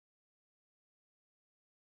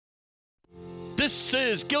This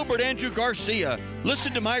is Gilbert Andrew Garcia.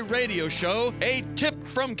 Listen to my radio show, A Tip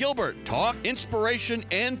from Gilbert. Talk, inspiration,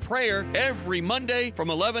 and prayer every Monday from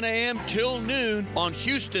 11 a.m. till noon on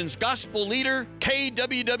Houston's gospel leader,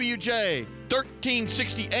 KWWJ.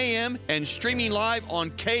 1360 AM and streaming live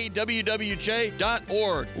on kwwj.org.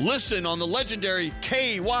 Listen on the legendary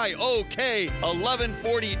KYOK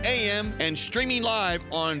 1140 AM and streaming live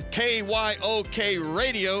on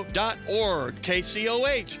kyokradio.org.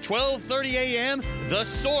 KCOH 1230 AM, The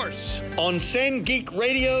Source. On San Geek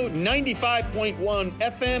Radio 95.1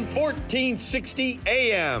 FM 1460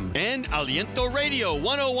 AM. And Aliento Radio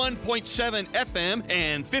 101.7 FM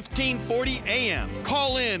and 1540 AM.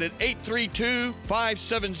 Call in at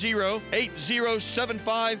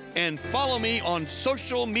 832-570-8075 and follow me on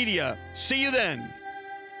social media. See you then.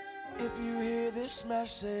 If you hear this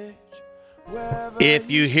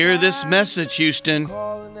message, Houston,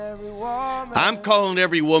 I'm calling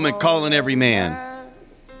every woman, calling every man.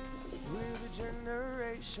 We're the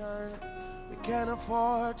generation we can't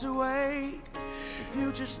afford to wait.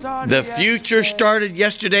 The future started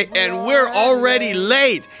yesterday, and we're already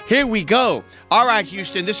late. Here we go. All right,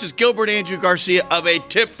 Houston, this is Gilbert Andrew Garcia of A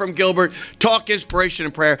Tip from Gilbert. Talk, inspiration,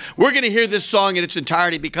 and prayer. We're going to hear this song in its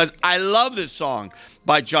entirety because I love this song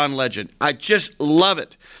by John Legend. I just love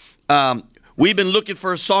it. We've been looking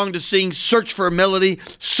for a song to sing, search for a melody,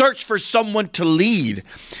 search for someone to lead.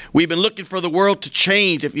 We've been looking for the world to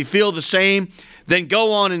change. If you feel the same, then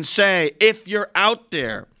go on and say, if you're out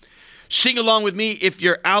there. Sing along with me if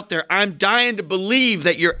you're out there. I'm dying to believe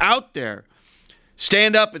that you're out there.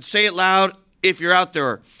 Stand up and say it loud if you're out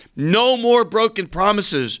there. No more broken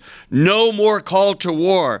promises. No more call to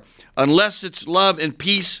war. Unless it's love and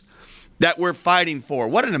peace that we're fighting for.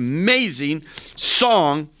 What an amazing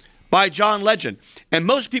song by John Legend. And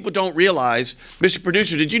most people don't realize, Mr.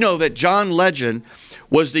 Producer, did you know that John Legend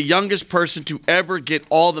was the youngest person to ever get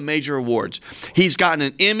all the major awards? He's gotten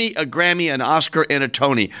an Emmy, a Grammy, an Oscar, and a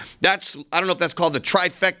Tony. I don't know if that's called the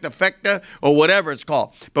trifecta or whatever it's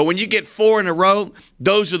called. But when you get 4 in a row,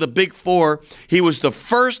 those are the big 4. He was the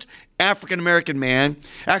first African-American man.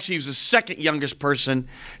 Actually, he was the second youngest person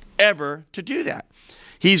ever to do that.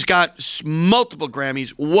 He's got multiple Grammys.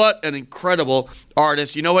 What an incredible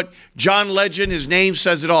artist. You know what? John Legend, his name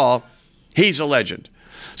says it all. He's a legend.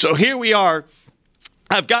 So here we are.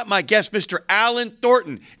 I've got my guest, Mr. Alan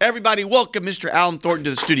Thornton. Everybody welcome Mr. Alan Thornton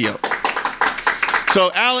to the studio.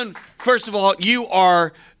 So, Alan, first of all, you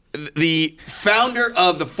are the founder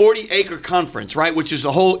of the 40 Acre Conference, right? Which is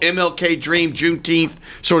the whole MLK Dream Juneteenth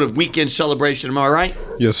sort of weekend celebration. Am I right?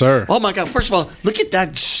 Yes, sir. Oh my God! First of all, look at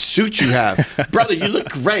that suit you have, brother. You look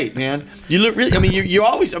great, man. You look really. I mean, you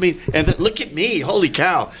always. I mean, and look at me. Holy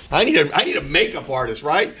cow! I need a makeup artist,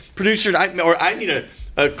 right? Producer, I need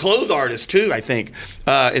a clothes artist too. I think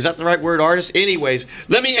is that the right word, artist? Anyways,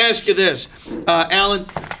 let me ask you this, Alan.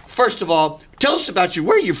 First of all, tell us about you.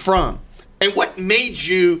 Where are you from? And what made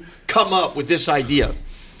you come up with this idea?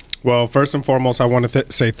 Well, first and foremost, I want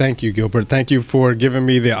to say thank you, Gilbert. Thank you for giving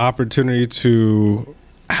me the opportunity to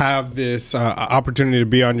have this opportunity to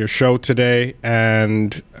be on your show today.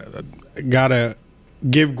 And gotta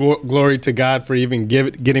give glory to God for even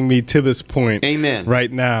getting me to this point. Amen.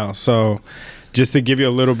 Right now. So just to give you a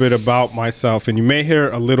little bit about myself, and you may hear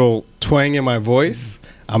a little twang in my voice.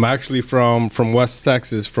 I'm actually from West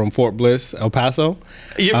Texas, from Fort Bliss, El Paso.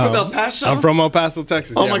 You're from El Paso? I'm from El Paso,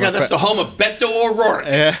 Texas. Oh, yeah, my God, that's the home of Beto O'Rourke.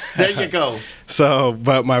 Yeah. There you go. So,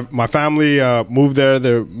 but my family moved there.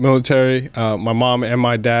 They're military. My mom and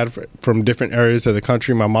my dad from different areas of the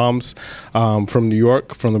country. My mom's from New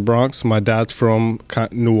York, from the Bronx. My dad's from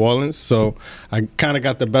New Orleans. So I kind of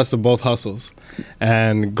got the best of both hustles.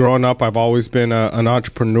 And growing up, I've always been an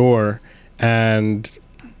entrepreneur. And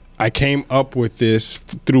I came up with this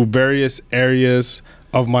through various areas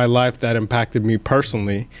of my life that impacted me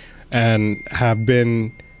personally and have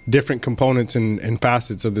been different components and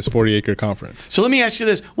facets of this 40 Acre Conference. So let me ask you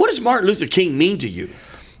this. What does Martin Luther King mean to you?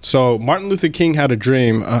 So Martin Luther King had a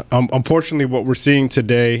dream. Unfortunately, what we're seeing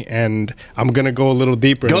today, and I'm going to go a little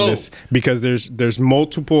deeper in this because there's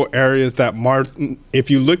multiple areas that Martin, if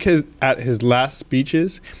you look at his last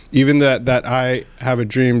speeches, even that I Have a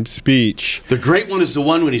Dream speech. The great one is the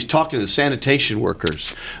one when he's talking to the sanitation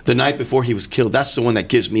workers the night before he was killed. That's the one that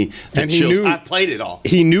gives me the chills. I played it all.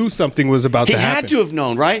 He knew something was about to happen. He had to have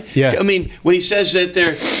known, right? Yeah. I mean, when he says that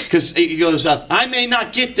there, because he goes, I may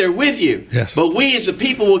not get there with you, yes, but we as a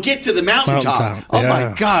people will get to the mountaintop. Oh, yeah.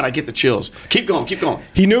 My God, I get the chills. Keep going.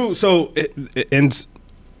 He knew. So, and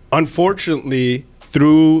unfortunately,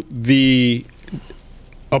 through the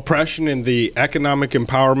oppression and the economic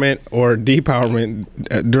empowerment or depowerment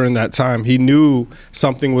during that time. He knew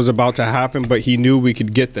something was about to happen, but he knew we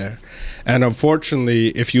could get there. And unfortunately,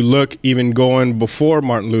 if you look even going before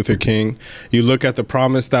Martin Luther King, you look at the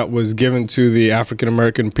promise that was given to the African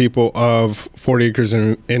American people of 40 acres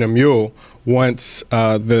and a mule once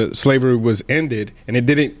the slavery was ended. And it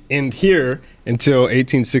didn't end here until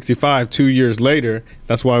 1865, 2 years later.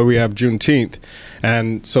 That's why we have Juneteenth.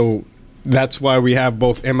 And so that's why we have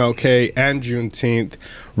both MLK and Juneteenth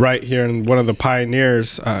right here. And one of the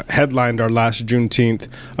pioneers headlined our last Juneteenth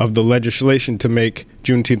of the legislation to make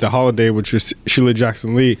Juneteenth a holiday, which was Sheila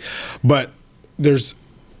Jackson Lee. But there was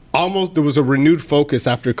a renewed focus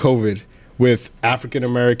after COVID with African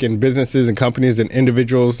American businesses and companies and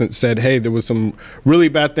individuals that said, hey, there was some really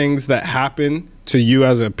bad things that happened to you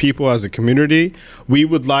as a people, as a community. We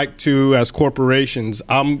would like to, as corporations,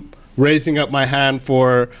 I'm raising up my hand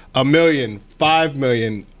for 1 million, 5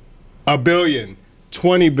 million, 1 billion,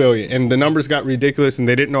 20 billion. And the numbers got ridiculous and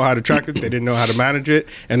they didn't know how to track it. They didn't know how to manage it.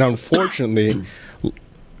 And unfortunately,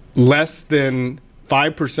 less than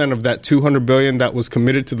 5% of that 200 billion that was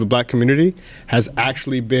committed to the black community has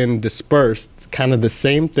actually been dispersed. Kind of the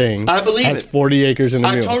same thing. I believe as it. 40 acres and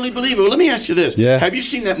a mule. I totally believe it. Well, let me ask you this. Yeah. Have you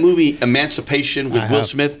seen that movie Emancipation with Will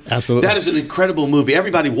Smith? Absolutely. That is an incredible movie.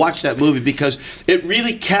 Everybody watch that movie because it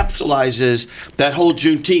really capsulizes that whole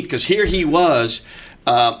Juneteenth. Because here he was,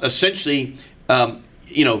 essentially, in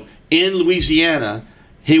Louisiana,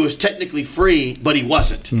 he was technically free, but he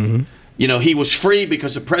wasn't. Mm-hmm. He was free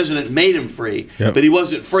because the president made him free, but he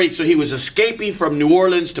wasn't free. So he was escaping from New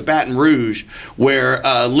Orleans to Baton Rouge, where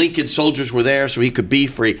Lincoln soldiers were there, so he could be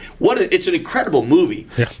free. It's an incredible movie.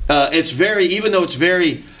 Yeah. It's even though it's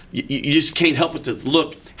very, you just can't help but to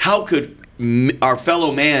look. How could our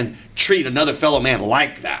fellow man treat another fellow man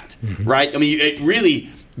like that? Mm-hmm. Right? I mean, it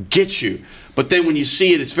really gets you. But then when you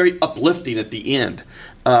see it, it's very uplifting at the end.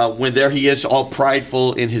 When there he is, all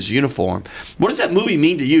prideful in his uniform. What does that movie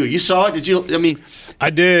mean to you? You saw it? Did you? I mean,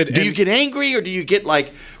 I did. Do you get angry or do you get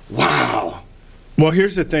like, wow? Well,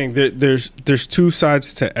 here's the thing. There's two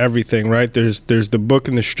sides to everything, right? There's the book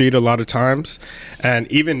in the street a lot of times, and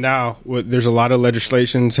even now there's a lot of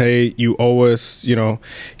legislations. Hey, you owe us,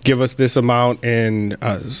 give us this amount and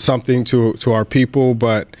something to our people.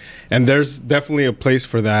 And there's definitely a place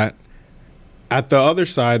for that. At the other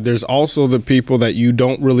side, there's also the people that you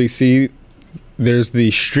don't really see. There's the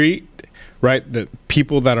street, right? The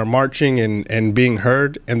people that are marching and being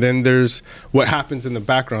heard. And then there's what happens in the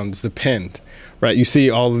background, is the pen, right? You see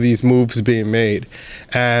all of these moves being made.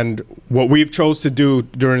 And what we've chose to do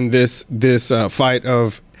during this fight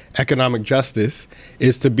of economic justice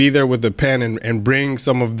is to be there with the pen and bring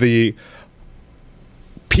some of the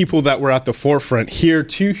people that were at the forefront here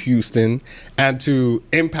to Houston and to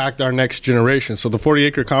impact our next generation. So the 40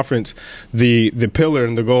 Acre Conference, the pillar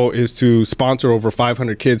and the goal is to sponsor over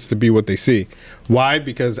 500 kids to be what they see. Why?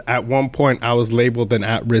 Because at one point I was labeled an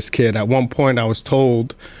at-risk kid. At one point I was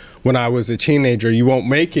told when I was a teenager, you won't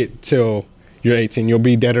make it till you're 18, you'll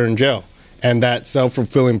be dead or in jail. And that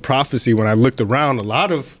self-fulfilling prophecy, when I looked around, a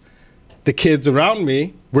lot of the kids around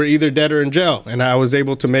me were either dead or in jail. And I was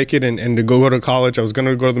able to make it and to go to college. I was going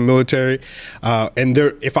to go to the military.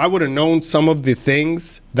 If I would have known some of the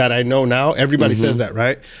things that I know now, everybody says that,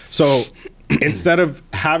 right? So instead of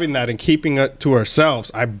having that and keeping it to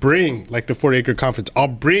ourselves, I bring, like the 40 Acre Conference, I'll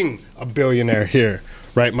bring a billionaire here,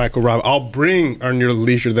 right, Michael Robb? I'll bring Earn Your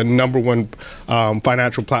Leisure, the #1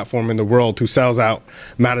 financial platform in the world, who sells out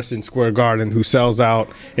Madison Square Garden, who sells out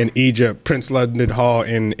in Egypt, Prince London Hall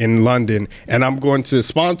in London. And I'm going to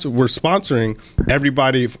we're sponsoring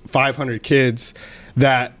everybody, 500 kids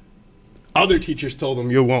that other teachers told them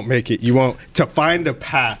you won't make it. You won't, to find a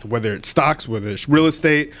path, whether it's stocks, whether it's real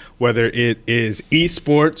estate, whether it is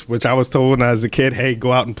esports, which I was told when I was a kid, hey,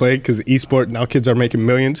 go out and play because esport, now kids are making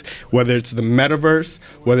millions, whether it's the metaverse,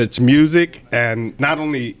 whether it's music, and not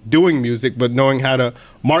only doing music, but knowing how to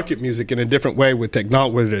market music in a different way with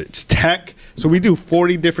technology, whether it's tech. So we do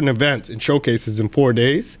 40 different events and showcases in 4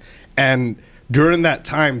 days. And during that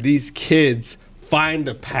time, these kids find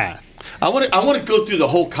a path. I want to go through the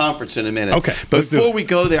whole conference in a minute. Okay. But before we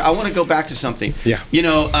go there, I want to go back to something. Yeah.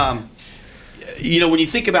 When you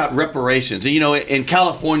think about reparations, in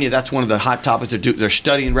California, that's one of the hot topics. They're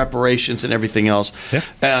studying reparations and everything else. Yeah.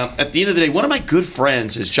 At the end of the day, one of my good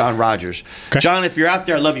friends is John Rogers. Okay. John, if you're out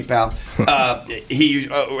there, I love you, pal. He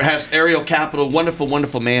has Ariel Capital, wonderful,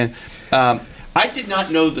 wonderful man. I did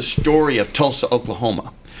not know the story of Tulsa,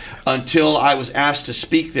 Oklahoma, until I was asked to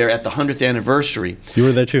speak there at the 100th anniversary. You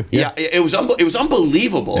were there too. Yeah, it was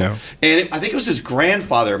unbelievable. Yeah. And I think it was his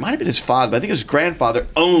grandfather. It might have been his father, but I think his grandfather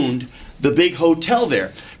owned the big hotel there.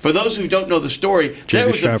 For those who don't know the story, there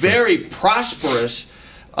was a very prosperous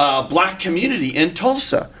black community in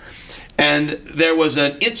Tulsa. And there was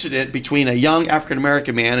an incident between a young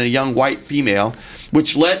African-American man and a young white female,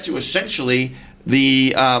 which led to essentially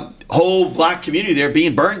the whole black community there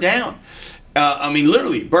being burned down.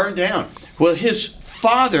 Literally burned down. Well, his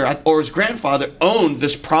father or his grandfather owned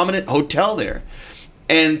this prominent hotel there.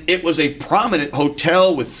 And it was a prominent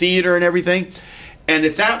hotel with theater and everything. And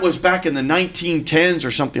if that was back in the 1910s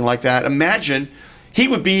or something like that, imagine he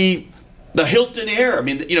would be the Hilton heir. I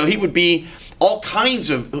mean, he would be all kinds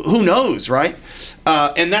of, who knows, right?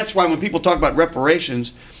 And that's why when people talk about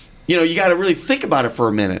reparations, you got to really think about it for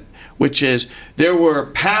a minute, which is there were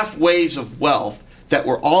pathways of wealth that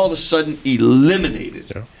were all of a sudden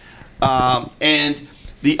eliminated. Yeah. And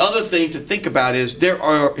the other thing to think about is there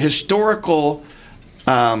are historical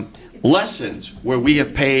lessons where we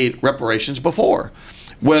have paid reparations before,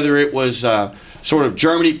 whether it was sort of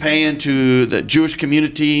Germany paying to the Jewish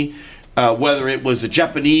community, whether it was the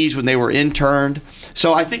Japanese when they were interned.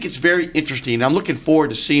 So I think it's very interesting. I'm looking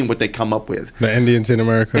forward to seeing what they come up with. The Indians in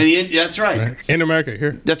America. That's right. In America,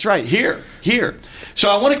 here. That's right, here. So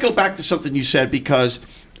I want to go back to something you said because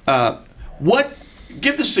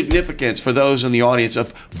give the significance for those in the audience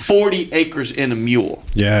of 40 acres in a mule.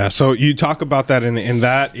 Yeah, so you talk about that, and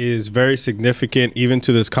that is very significant even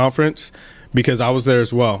to this conference, because I was there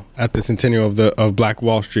as well at the centennial of Black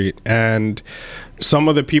Wall Street. And some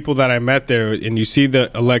of the people that I met there, and you see the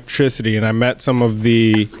electricity, and I met some of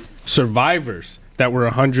the survivors that were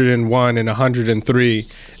 101 and 103,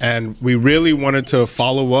 and we really wanted to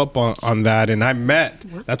follow up on that. And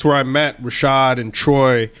that's where I met Rashad and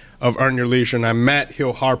Troy of Earn Your Leisure, and I met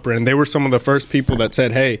Hill Harper, and they were some of the first people that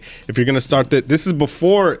said, hey, if you're going to start this is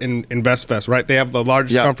before InvestFest, right? They have the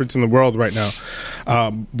largest conference in the world right now.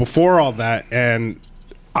 Before all that, and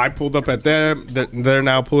I pulled up at them. They're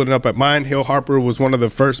now pulling up at mine. Hill Harper was one of the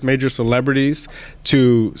first major celebrities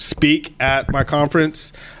to speak at my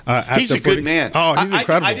conference. He's a good man. Oh, he's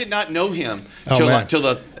incredible. I did not know him till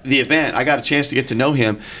the event. I got a chance to get to know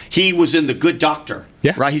him. He was in The Good Doctor.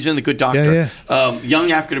 Yeah. Right? He's in The Good Doctor. Yeah.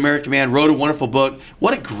 Young African-American man, wrote a wonderful book.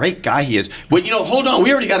 What a great guy he is. But, hold on.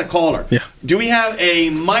 We already got a caller. Yeah. Do we have a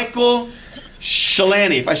Michael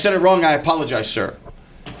Shalani? If I said it wrong, I apologize, sir.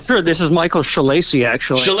 Sure, this is Michael Shalacy,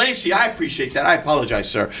 actually. Shalacy, I appreciate that. I apologize,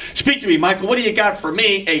 sir. Speak to me, Michael. What do you got for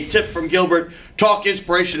me? A tip from Gilbert, talk,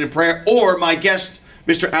 inspiration, and prayer, or my guest,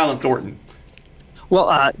 Mr. Alan Thornton?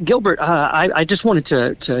 Well, Gilbert, I just wanted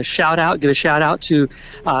to give a shout out to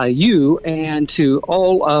you and to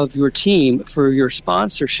all of your team for your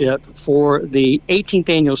sponsorship for the 18th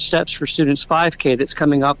annual Steps for Students 5K that's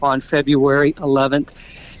coming up on February 11th,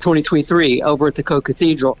 2023 over at the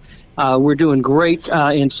Co-Cathedral. We're doing great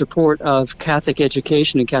in support of Catholic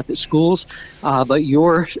education and Catholic schools, but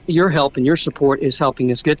your help and your support is helping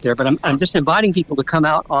us get there. But I'm just inviting people to come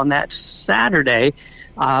out on that Saturday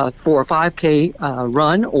for a 5K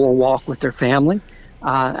run or walk with their family,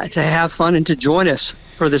 to have fun and to join us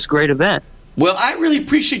for this great event. Well, I really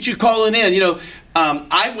appreciate you calling in.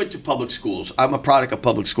 I went to public schools. I'm a product of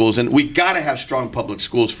public schools, and we got to have strong public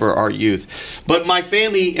schools for our youth. But my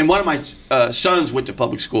family and one of my sons went to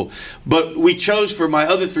public school. But we chose for my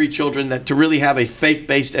other three children to really have a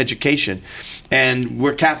faith-based education. And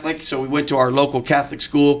we're Catholic, so we went to our local Catholic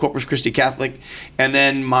school, Corpus Christi Catholic. And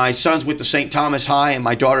then my sons went to St. Thomas High, and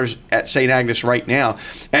my daughter's at St. Agnes right now.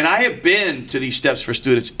 And I have been to these Steps for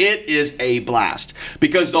Students. It is a blast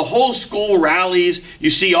because the whole school rallies. You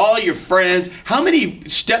see all your friends. How many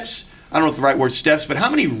steps, I don't know if the right word steps, but how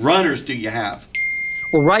many runners do you have?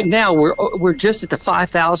 Well, right now we're just at the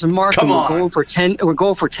 5,000 mark. Come on. We're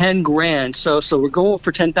going for 10 grand. So we're going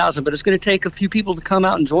for 10,000, but it's going to take a few people to come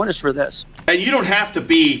out and join us for this. And you don't have to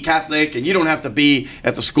be Catholic, and you don't have to be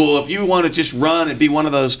at the school. If you want to just run and be one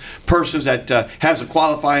of those persons that has a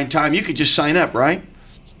qualifying time, you could just sign up, right?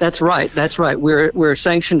 That's right. We're a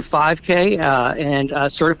sanctioned 5K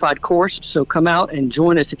and certified course. So come out and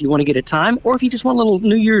join us if you want to get a time, or if you just want a little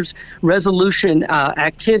New Year's resolution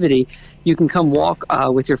activity. You can come walk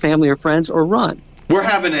with your family or friends or run. We're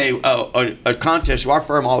having a contest. Our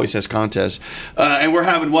firm always has contests, and we're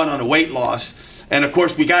having one on a weight loss. And of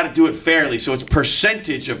course, we got to do it fairly, so it's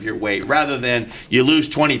percentage of your weight rather than you lose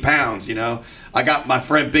 20 pounds. I got my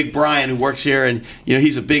friend Big Brian who works here, and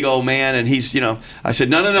he's a big old man, and he's I said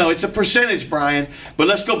no, it's a percentage, Brian. But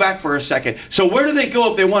let's go back for a second. So where do they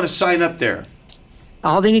go if they want to sign up there?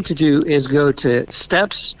 All they need to do is go to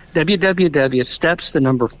Steps,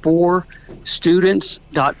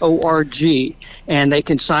 www.steps4students.org, and they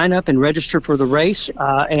can sign up and register for the race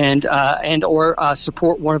and or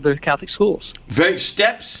support one of the Catholic schools.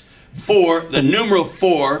 Steps 4, the numeral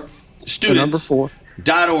 4, students. The number 4.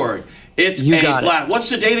 .org. It's You a got it. blast. What's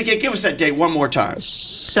the date again? Give us that date one more time.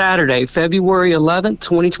 Saturday, February 11th,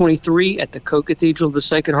 2023, at the Co-Cathedral of the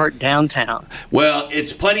Sacred Heart downtown. Well,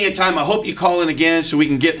 it's plenty of time. I hope you call in again so we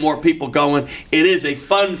can get more people going. It is a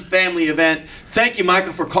fun family event. Thank you,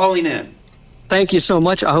 Michael, for calling in. Thank you so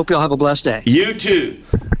much. I hope you all have a blessed day. You too.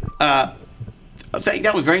 I think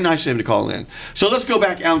that was very nice of him to call in. So let's go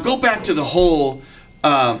back, Alan. Go back to the whole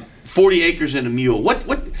 40 acres and a mule.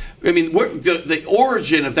 The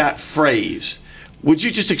origin of that phrase. Would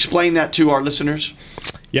you just explain that to our listeners?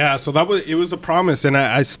 Yeah, so it was a promise, and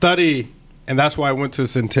I study, and that's why I went to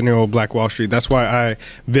Centennial Black Wall Street. That's why I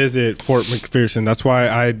visit Fort McPherson. That's why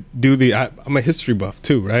I do I'm a history buff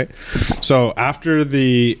too, right? So after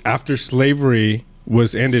slavery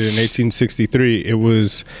was ended in 1863, it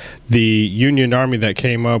was the Union Army that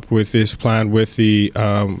came up with this plan with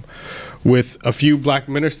a few black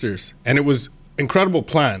ministers, and it was incredible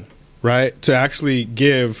plan, right? To actually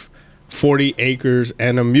give 40 acres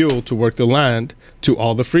and a mule to work the land to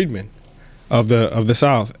all the freedmen of the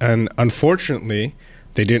South. And unfortunately,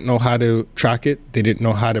 they didn't know how to track it. They didn't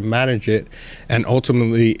know how to manage it. And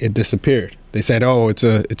ultimately, it disappeared. They said, oh, it's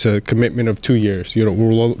a commitment of 2 years.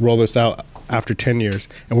 We'll roll this out after 10 years.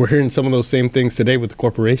 And we're hearing some of those same things today with the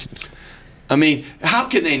corporations. I mean, how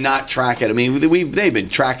can they not track it? I mean, they've been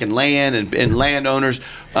tracking land and landowners.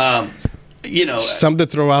 Something to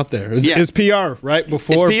throw out there. It's PR, right?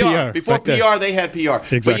 Before PR. Before PR, they had PR.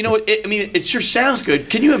 Exactly. But you know what? It sure sounds good.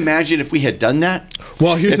 Can you imagine if we had done that?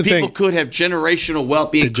 Well, here's the thing. People could have generational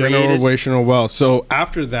wealth being created. Generational wealth. So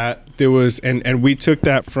after that, there was, and we took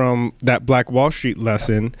that from that Black Wall Street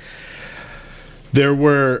lesson. There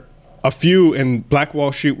were a few, and Black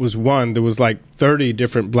Wall Street was one. There was like 30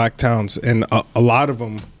 different black towns, and a lot of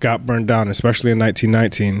them got burned down, especially in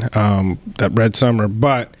 1919, that Red Summer.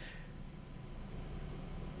 But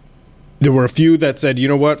there were a few that said, you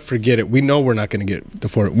know what, forget it. We know we're not going to get the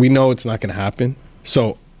fort. We know it's not going to happen.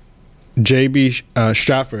 So J.B.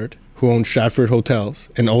 Stratford, who owned Stratford Hotels,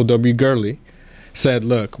 and O.W. Gurley said,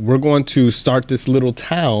 look, we're going to start this little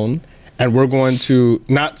town, and we're going to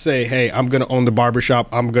not say, hey, I'm going to own the barbershop,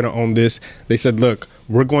 I'm going to own this. They said, look,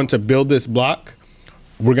 we're going to build this block.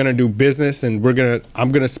 We're going to do business, and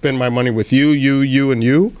I'm going to spend my money with you, and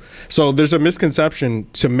you. So there's a misconception.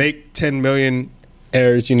 To make 10 million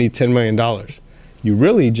heirs, you need $10 million. You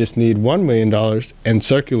really just need $1 million and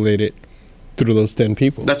circulate it through those 10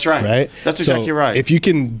 people. That's right. Right? That's exactly right. If you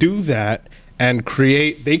can do that and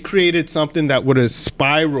they created something that would have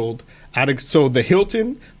spiraled so the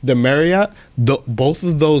Hilton, the Marriott, both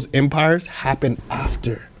of those empires happened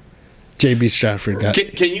after J.B. Stratford got.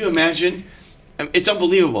 Can you imagine? It's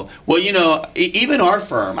unbelievable. Well, even our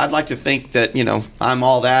firm, I'd like to think that, I'm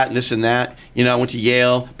all that and this and that. I went to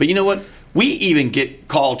Yale. But you know what? We even get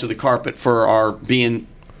called to the carpet for our being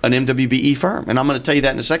an MWBE firm, and I'm going to tell you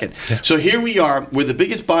that in a second. Yeah. So here we are. We're the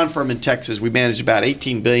biggest bond firm in Texas. We manage about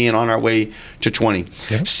 $18 billion on our way to 20.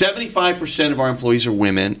 Yeah. 75% of our employees are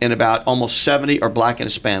women, and about almost 70 are black and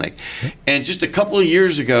Hispanic. Yeah. And just a couple of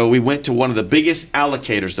years ago, we went to one of the biggest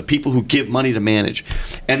allocators, the people who give money to manage,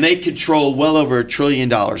 and they control well over $1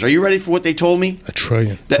 trillion. Are you ready for what they told me? $1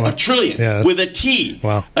 trillion. Wow. $1 trillion, yeah, with a T.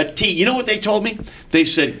 Wow. A T. You know what they told me? They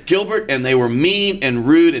said, Gilbert, and they were mean and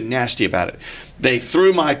rude and nasty about it. They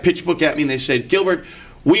threw my pitch book at me and they said, Gilbert,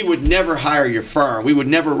 we would never hire your firm. We would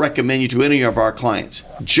never recommend you to any of our clients.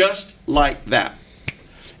 Just like that.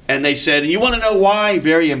 And they said, you want to know why?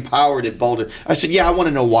 Very empowered and bold. I said, yeah, I want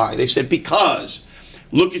to know why. They said, because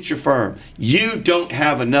look at your firm. You don't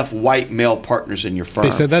have enough white male partners in your firm. They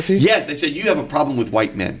said that to you? Yes, they said you have a problem with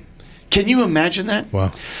white men. Can you imagine that? Wow.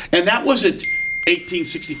 And that wasn't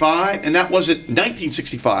 1865, and that wasn't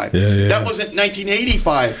 1965. Yeah. That wasn't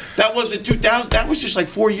 1985. That wasn't 2000. That was just like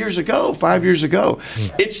 5 years ago.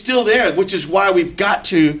 It's still there, which is why we've got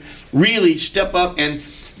to really step up. And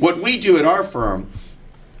what we do at our firm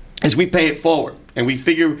is we pay it forward, and we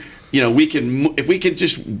figure, if we can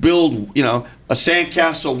just build, a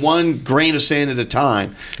sandcastle one grain of sand at a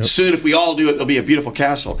time. Yep. Soon, if we all do it, there'll be a beautiful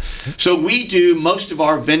castle. So we do most of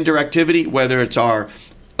our vendor activity, whether it's our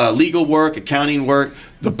legal work, accounting work,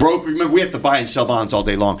 the broker. Remember, we have to buy and sell bonds all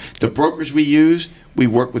day long. The brokers we use, we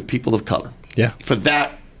work with people of color. Yeah. For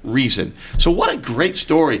that reason. So what a great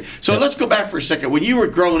story. So let's go back for a second. When you were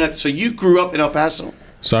growing up, so you grew up in El Paso?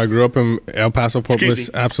 So I grew up in El Paso, Fort Bliss.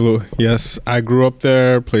 Absolutely. Yes. I grew up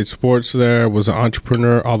there, played sports there, was an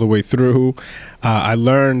entrepreneur all the way through. I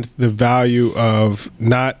learned the value of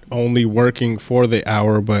not only working for the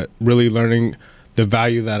hour, but really learning the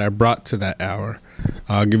value that I brought to that hour.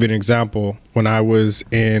 I'll give you an example. When I was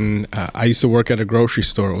in, I used to work at a grocery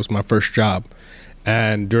store. It was my first job.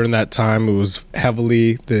 And during that time, it was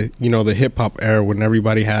heavily the hip hop era when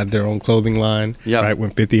everybody had their own clothing line, right?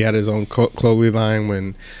 When 50 had his own clothing line,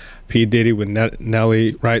 when P. Diddy with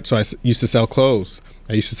Nelly, right? So I used to sell clothes.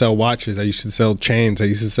 I used to sell watches. I used to sell chains. I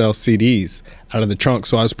used to sell CDs out of the trunk.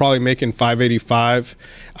 So I was probably making $5.85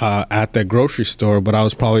 at the grocery store, but I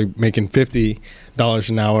was probably making $50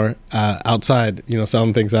 an hour outside,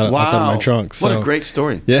 selling things outside of my trunk. So, what a great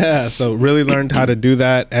story. Yeah. So really learned how to do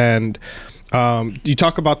that. And you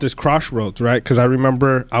talk about this crossroads, right? Because I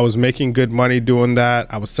remember I was making good money doing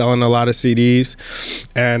that. I was selling a lot of CDs.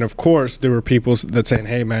 And of course, there were people that saying,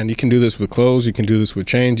 hey, man, you can do this with clothes. You can do this with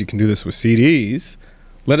chains. You can do this with CDs.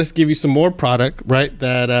 Let us give you some more product, right,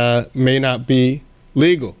 that may not be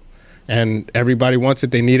legal. And everybody wants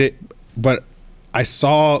it. They need it. But I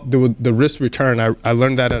saw the risk return. I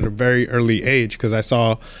learned that at a very early age because I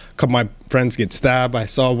saw a couple of my friends get stabbed. I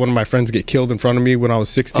saw one of my friends get killed in front of me when I was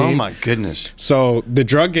 16. Oh, my goodness. So the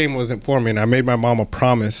drug game wasn't for me, and I made my mom a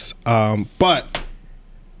promise. But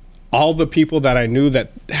all the people that I knew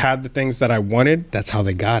that had the things that I wanted, that's how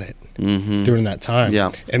they got it during that time.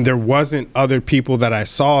 Yeah. And there wasn't other people that I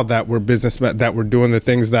saw that were businessmen that were doing the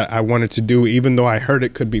things that I wanted to do. Even though I heard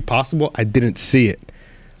it could be possible, I didn't see it.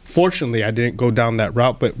 Fortunately, I didn't go down that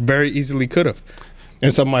route, but very easily could have.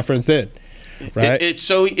 And some of my friends did. Right? It's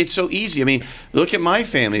so easy. I mean, look at my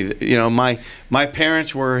family. My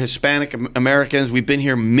parents were Hispanic Americans. We've been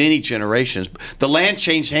here many generations. The land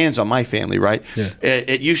changed hands on my family, right? Yeah.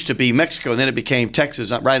 It used to be Mexico, and then it became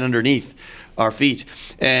Texas, right underneath our feet.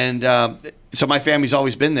 And so my family's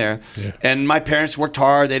always been there. Yeah. And my parents worked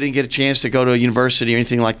hard. They didn't get a chance to go to a university or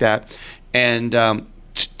anything like that. And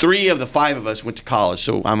 3 of the 5 of us went to college,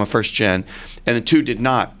 so I'm a first gen, and the 2 did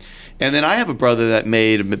not. And then I have a brother that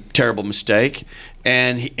made a terrible mistake,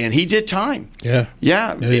 and he did time. Yeah.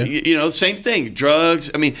 Same thing.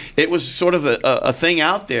 Drugs. I mean, it was sort of a thing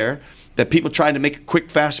out there that people tried to make a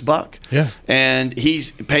quick, fast buck. Yeah. And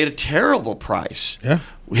he's paid a terrible price. Yeah.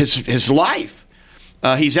 His life.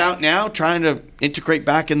 He's out now trying to integrate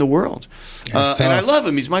back in the world. And I love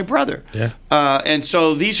him. He's my brother. Yeah. And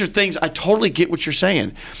so these are things, I totally get what you're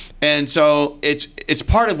saying. And so it's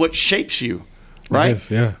part of what shapes you. Right?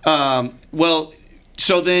 It is, yeah. Well,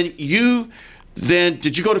 so then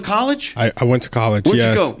did you go to college? I went to college, Where'd yes.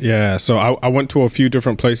 you go? Yeah, so I went to a few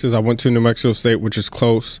different places. I went to New Mexico State, which is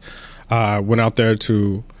close. Went out there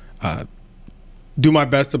to do my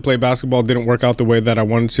best to play basketball. Didn't work out the way that I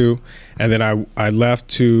wanted to. And then I left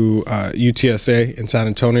to UTSA in San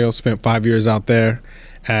Antonio, spent 5 years out there,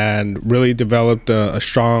 and really developed a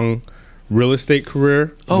strong real estate career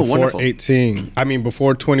before wonderful. 18. I mean,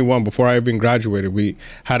 before 21, before I even graduated. We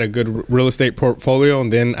had a good real estate portfolio,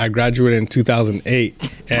 and then I graduated in 2008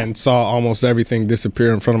 and saw almost everything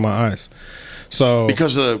disappear in front of my eyes. So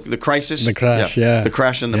because of the crisis? The crash, yeah. The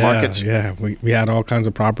crash in the markets? Yeah, we had all kinds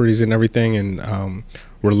of properties and everything, and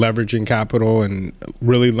we're leveraging capital and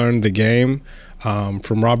really learned the game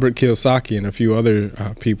from Robert Kiyosaki and a few other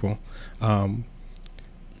people.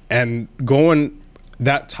 And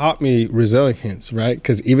that taught me resilience, right?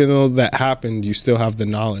 Because even though that happened, you still have the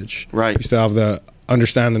knowledge. Right. You still have the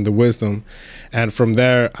understanding, the wisdom. And from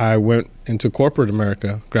there, I went into corporate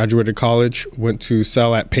America, graduated college, went to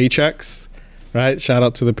sell at Paychecks, right? Shout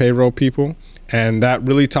out to the payroll people. And that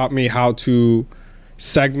really taught me how to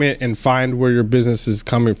segment and find where your business is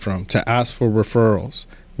coming from, to ask for referrals,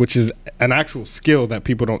 which is an actual skill that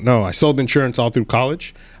people don't know. I sold insurance all through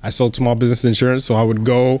college. I sold small business insurance, so I would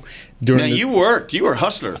go during. Now you worked. You were a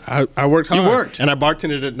hustler. I worked hard. You worked, and I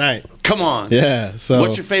bartended at night. Come on. Yeah. So,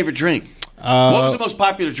 what's your favorite drink? What was the most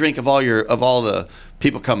popular drink of all the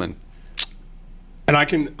people coming?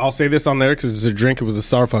 And I'll say this on there because it's a drink. It was a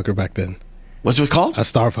Starfucker back then. What's it called? A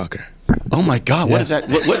Starfucker. Oh my God! Yeah. What is that?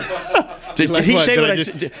 What? Did he say what I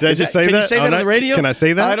said? Did I just say that? Can you say that on the radio? Can I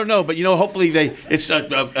say that? I don't know, but hopefully it's a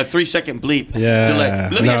 3-second bleep delay.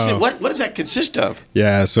 Let me ask you, what does that consist of?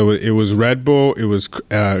 Yeah, so it was Red Bull, it was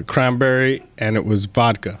cranberry, and it was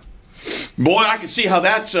vodka. Boy, I can see how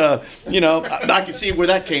that's, I can see where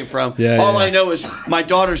that came from. Yeah, I know is my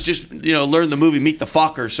daughter's just, learned the movie Meet the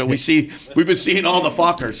Fockers, so we've been seeing all the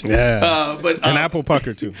Fockers. Yeah, an apple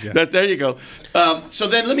pucker too. Yeah. There you go. So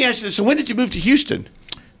then let me ask you this. So when did you move to Houston?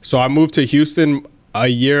 So I moved to Houston a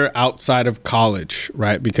year outside of college,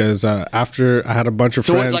 right? Because after I had a bunch of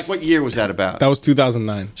friends. So what year was that about? That was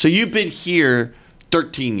 2009. So you've been here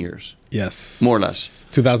 13 years. Yes. More or less.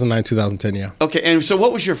 2009, 2010, yeah. Okay, and so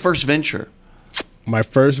what was your first venture? my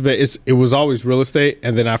first it was always real estate,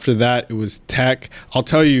 and then after that it was tech. I'll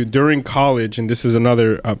tell you, during college, and this is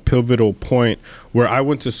another pivotal point, where I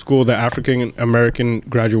went to school, the African American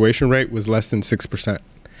graduation rate was less than 6%.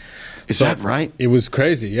 Is that right? It was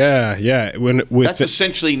crazy. Yeah. That's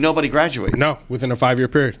essentially nobody graduates. No, within a 5-year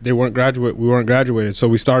period. We weren't graduated. So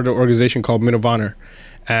we started an organization called Men of Honor.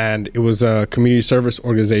 And it was a community service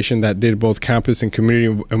organization that did both campus and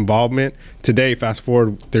community involvement. Today, fast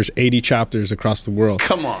forward, there's 80 chapters across the world.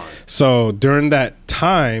 Come on. So during that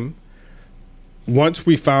time, once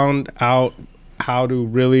we found out how to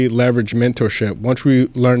really leverage mentorship, once we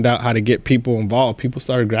learned out how to get people involved, people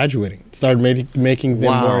started graduating, started making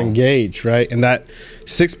them more engaged, right? And that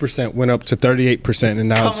 6% went up to 38%, and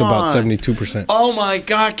now it's about 72%. Oh my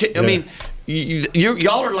God! I mean,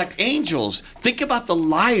 y'all are like angels. Think about the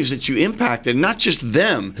lives that you impacted, not just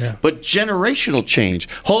them, but generational change.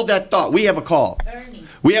 Hold that thought. We have a call. Ernie.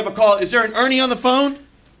 We have a call. Is there an Ernie on the phone?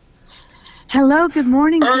 Hello, good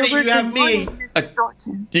morning, Ernie, Gilbert. you have me.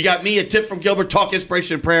 You got me a tip from Gilbert, Talk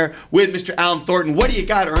Inspiration and Prayer with Mr. Alan Thornton. What do you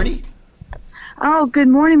got, Ernie? Oh, good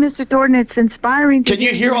morning, Mr. Thornton. It's inspiring to Can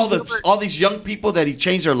you hear all these young people that he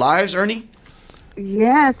changed their lives, Ernie?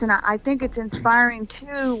 Yes, and I think it's inspiring,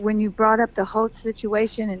 too, when you brought up the whole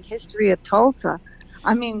situation and history of Tulsa.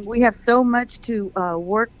 I mean, we have so much to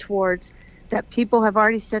work towards that people have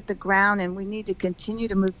already set the ground, and we need to continue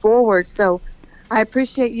to move forward. So I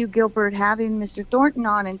appreciate you, Gilbert, having Mr. Thornton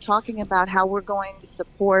on and talking about how we're going to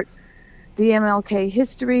support the MLK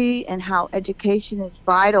history and how education is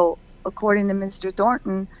vital, according to Mr.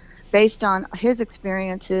 Thornton, based on his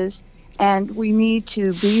experiences, and we need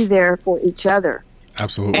to be there for each other.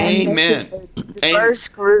 Absolutely. Amen. A diverse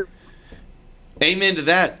group. Amen to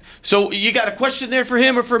that. So you got a question there for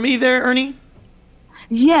him or for me there, Ernie?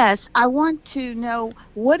 Yes, I want to know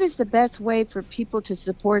what is the best way for people to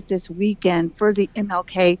support this weekend for the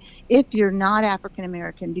MLK if you're not African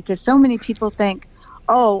American, because so many people think,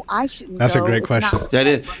 oh, I shouldn't That's go. a great question. That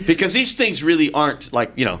is, because these things really aren't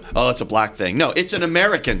like, oh, it's a black thing. No, it's an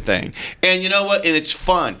American thing. And you know what? And it's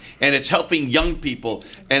fun. And it's helping young people.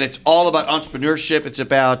 And it's all about entrepreneurship. It's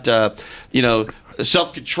about,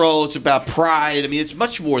 self-control. It's about pride. I mean, it's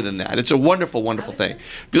much more than that. It's a wonderful, wonderful thing.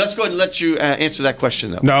 But let's go ahead and let you answer that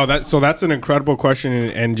question, though. No, that's an incredible question.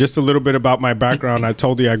 And just a little bit about my background. I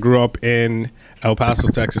told you I grew up in El Paso,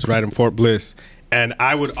 Texas, right in Fort Bliss. And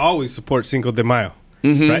I would always support Cinco de Mayo.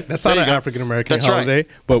 Mm-hmm. Right? That's not an African-American holiday, right.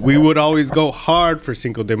 But we would always go hard for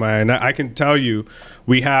Cinco de Mayo. And I can tell you,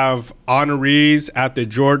 we have honorees at the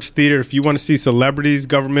George Theater. If you want to see celebrities,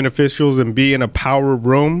 government officials, and be in a power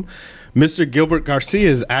room, Mr. Gilbert Garcia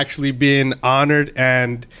is actually being honored.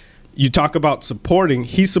 And you talk about supporting.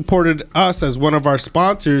 He supported us as one of our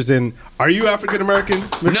sponsors. And are you African-American,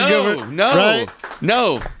 Mr. Gilbert?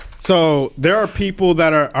 No. So there are people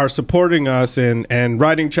that are supporting us and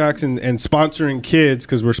writing checks and sponsoring kids,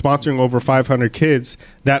 because we're sponsoring over 500 kids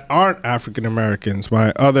that aren't African Americans.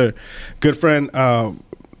 My other good friend,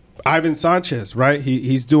 Ivan Sanchez, right?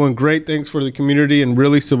 He's doing great things for the community and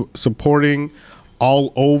really supporting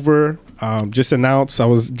all over. Just announced. I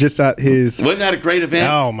was just at his. Wasn't that a great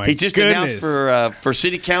event? Oh my! He just announced for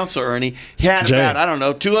city council, Ernie. He had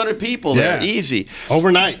about 200 people there, easy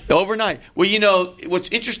overnight. Well, what's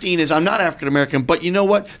interesting is I'm not African American, but you know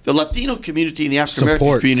what? The Latino community and the African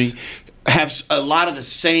American community have a lot of the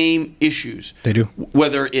same issues. They do.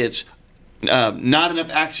 Whether it's not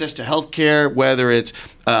enough access to health care, whether it's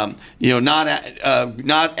no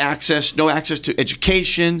access to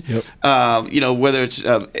education, whether it's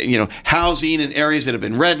housing in areas that have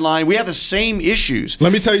been redlined. We have the same issues.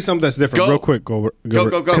 Let me tell you something that's different, real quick. Go.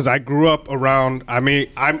 Because I grew up around. I mean,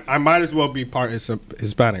 I might as well be part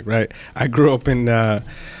Hispanic, right? I grew up in a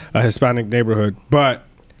Hispanic neighborhood, but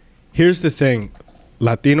here's the thing: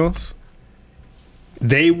 Latinos,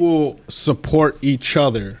 they will support each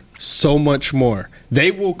other so much more.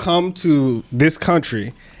 They will come to this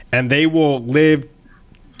country and they will live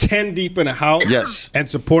 10 deep in a house and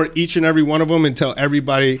support each and every one of them until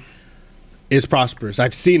everybody is prosperous.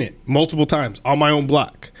 I've seen it multiple times on my own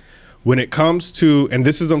block. When it comes to, and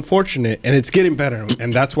this is unfortunate, and it's getting better,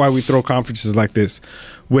 and that's why we throw conferences like this.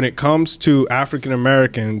 When it comes to African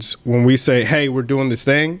Americans, when we say, hey, we're doing this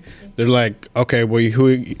thing, they're like, okay, well, who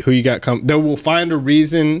you got come? They will find a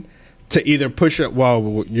reason to either push it,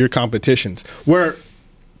 your competitions. Where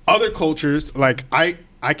other cultures, like I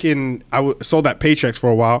sold at Paychecks for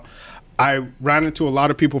a while. I ran into a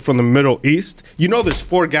lot of people from the Middle East. There's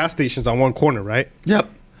 4 gas stations on one corner, right? Yep.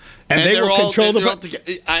 And they will control the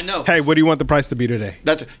price. I know. Hey, what do you want the price to be today?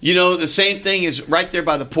 That's the same thing is right there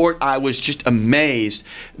by the port. I was just amazed.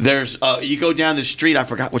 There's you go down the street. I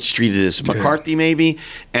forgot what street it is. McCarthy maybe.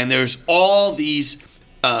 And there's all these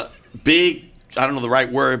big. I don't know the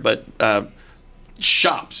right word, but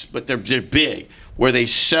shops. But they're big. Where they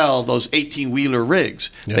sell those 18-wheeler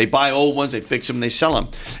rigs. Yep. They buy old ones, they fix them, they sell them.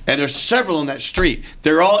 And there's several on that street.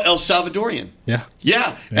 They're all El Salvadorian. Yeah.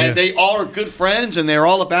 And they all are good friends, and they're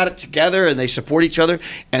all about it together, and they support each other.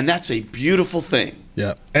 And that's a beautiful thing.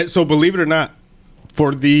 Yeah. And so believe it or not,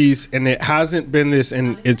 for these, and it hasn't been this,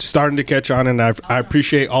 and it's starting to catch on, and I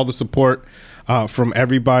appreciate all the support from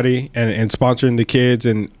everybody and sponsoring the kids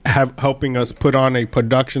and helping us put on a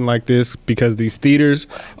production like this, because these theaters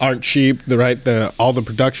aren't cheap, all the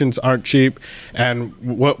productions aren't cheap. And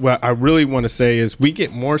what I really want to say is we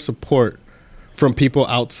get more support from people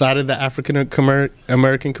outside of the African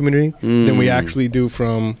American community than we actually do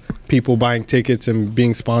from people buying tickets and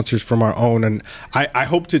being sponsors from our own. And I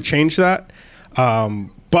hope to change that.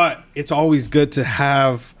 But it's always good to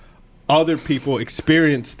have other people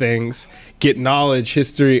experience things, get knowledge,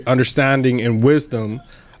 history, understanding, and wisdom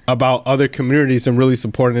about other communities and really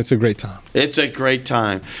support it. It's a great time. It's a great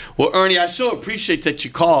time. Well, Ernie, I so appreciate that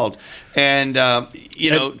you called and,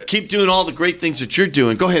 keep doing all the great things that you're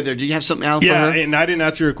doing. Go ahead there. Do you have something else? Yeah, and I didn't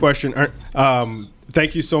answer your question.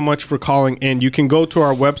 Thank you so much for calling in. You can go to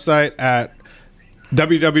our website at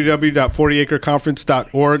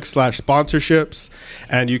www.40acreconference.org/sponsorships,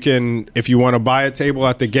 and you can, if you want to buy a table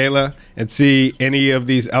at the gala and see any of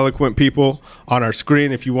these eloquent people on our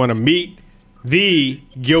screen, if you want to meet the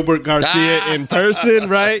Gilbert Garcia in person,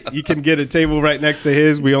 right, you can get a table right next to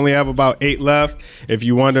his. We only have about 8 left. If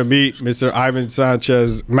you want to meet Mr. Ivan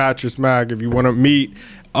Sanchez, Mattress Mag, if you want to meet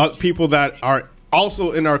people that are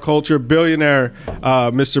also in our culture, billionaire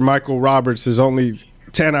Mr. Michael Roberts is only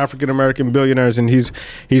 10 African-American billionaires, and he's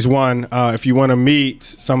one. If you want to meet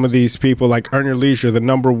some of these people like Earn Your Leisure, the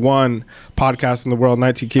 #1 podcast in the world,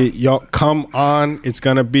 19K, y'all come on. It's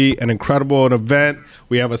going to be an incredible event.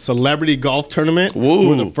 We have a celebrity golf tournament. Woo.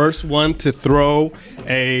 We're the first one to throw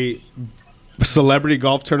a celebrity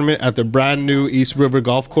golf tournament at the brand new East River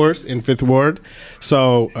Golf Course in 5th Ward.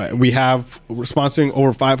 So we're sponsoring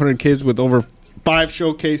over 500 kids with over 5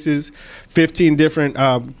 showcases, 15 different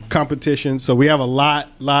competitions. So we have a lot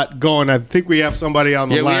going. I think we have somebody on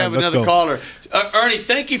the line. Yeah, we have another caller. Ernie,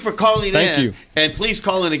 thank you for calling in. Thank you. And please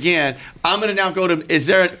call in again. I'm going to now go to, is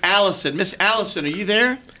there an Allison? Miss Allison, are you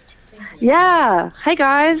there? Yeah. Hi,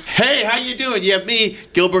 guys. Hey, how you doing? You have me,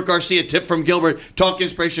 Gilbert Garcia, Tip from Gilbert, Talk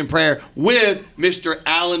Inspiration Prayer with Mr.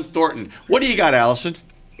 Alan Thornton. What do you got, Allison?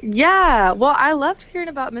 Yeah, well, I loved hearing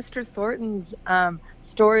about Mr. Thornton's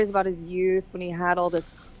stories about his youth when he had all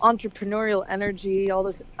this entrepreneurial energy, all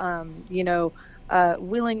this,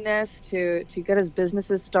 willingness to get his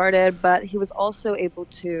businesses started. But he was also able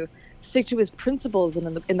to stick to his principles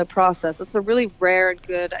in the process. That's a really rare and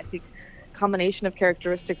good, I think, combination of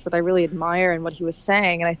characteristics that I really admire in what he was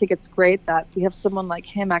saying. And I think it's great that we have someone like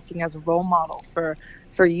him acting as a role model for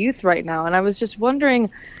youth right now. And I was just wondering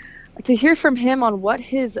to hear from him on what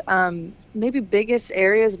his maybe biggest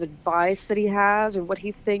areas of advice that he has, or what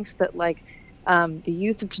he thinks that the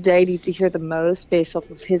youth of today need to hear the most based off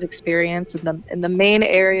of his experience, and the main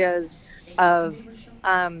areas of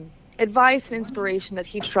advice and inspiration that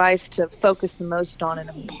he tries to focus the most on and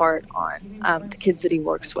impart on the kids that he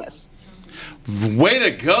works with. Way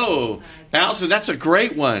to go, Allison. That's a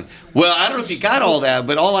great one. Well, I don't know if you got all that,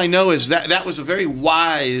 but all I know is that was a very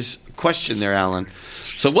wise question there, Alan.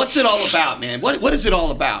 So what's it all about, man? What is it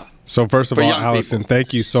all about? So first of all, Allison,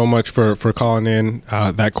 thank you so much for calling in.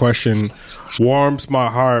 That question warms my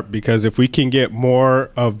heart, because if we can get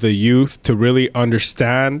more of the youth to really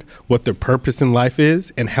understand what their purpose in life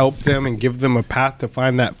is and help them and give them a path to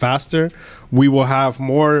find that faster, we will have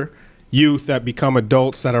more youth that become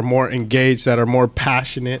adults that are more engaged, that are more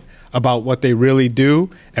passionate about what they really do,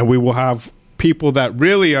 and we will have people that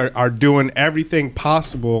really are doing everything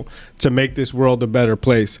possible to make this world a better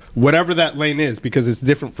place, whatever that lane is, because it's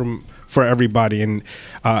different for everybody. And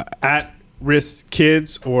at-risk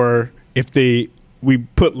kids, or if we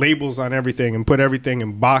put labels on everything and put everything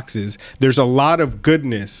in boxes, there's a lot of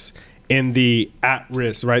goodness in the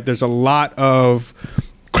at-risk, right? There's a lot of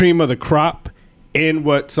cream of the crop in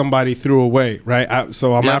what somebody threw away, right?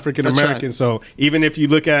 So I'm African American, right. So even if you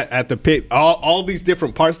look at the pit, all these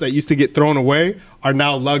different parts that used to get thrown away are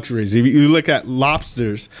now luxuries. If you look at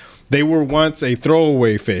lobsters, they were once a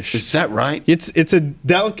throwaway fish. Is that right? It's a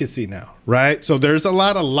delicacy now, right? So there's a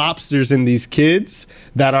lot of lobsters in these kids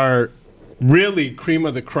that are really cream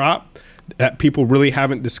of the crop. that people really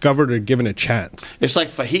haven't discovered or given a chance. It's like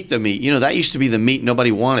fajita meat. That used to be the meat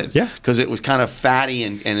nobody wanted. Yeah. Because it was kind of fatty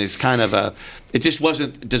and it's kind of it just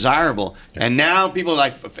wasn't desirable. Yeah. And now people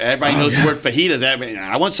everybody knows the word fajitas.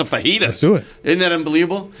 I want some fajitas. Let's do it. Isn't that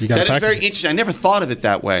unbelievable? That is very it. interesting. I never thought of it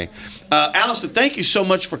that way. Allison, thank you so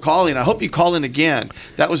much for calling. I hope you call in again.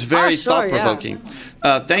 That was very thought-provoking.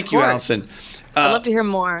 Yeah. Thank you, Allison. I'd love to hear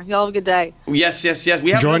more. Y'all have a good day. Yes.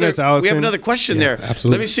 We have Join us, Allison. We have another question there.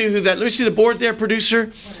 Absolutely. Let me see the board there,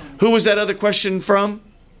 producer. Who was that other question from?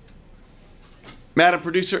 Madam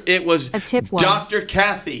Producer, it was Dr.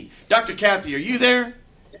 Kathy. Dr. Kathy, are you there?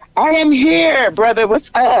 I am here, brother.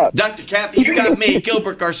 What's up? Dr. Kathy, you got me,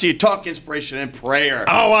 Gilbert Garcia, talk inspiration and prayer.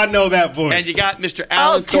 Oh, I know that voice. And you got Mr.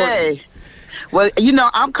 Alan Thornton. Well,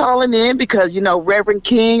 I'm calling in because, Reverend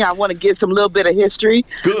King, I want to give some little bit of history.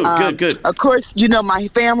 Good. Of course, my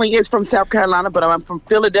family is from South Carolina, but I'm from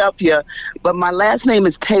Philadelphia. But my last name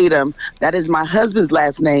is Tatum. That is my husband's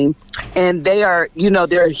last name. And they are,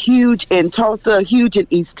 they're huge in Tulsa, huge in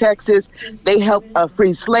East Texas. They help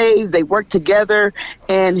free slaves. They work together.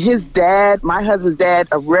 And his dad, my husband's dad,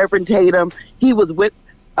 Reverend Tatum, he was with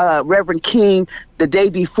Reverend King the day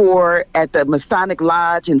before at the Masonic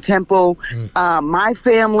Lodge and Temple. My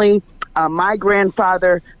family, my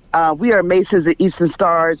grandfather, we are Masons of Eastern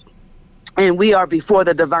Stars, and we are before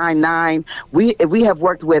the Divine Nine. We have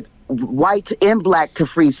worked with white and black to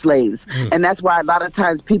free slaves. And that's why a lot of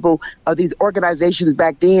times people of these organizations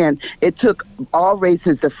back then, it took all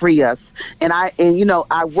races to free us. And I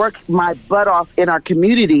work my butt off in our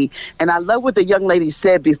community. And I love what the young lady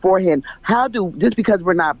said beforehand. Just because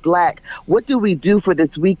we're not black, what do we do for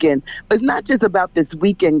this weekend? But it's not just about this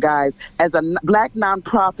weekend, guys. As a black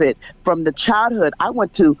nonprofit, from the childhood, I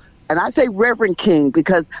went to, and I say Reverend King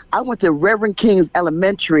because I went to Reverend King's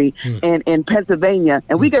Elementary in Pennsylvania,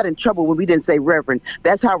 and we got in trouble when we didn't say Reverend.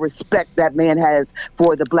 That's how respect that man has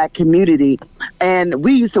for the black community. And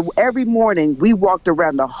we used to, every morning, we walked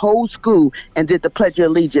around the whole school and did the Pledge of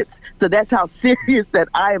Allegiance. So that's how serious that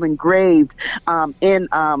I am engraved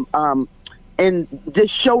in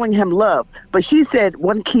just showing him love. But she said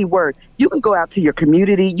one key word: you can go out to your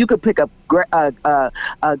community, you can pick up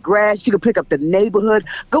grass, you can pick up the neighborhood,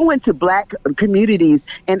 go into black communities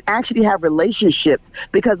and actually have relationships.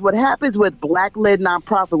 Because what happens with black-led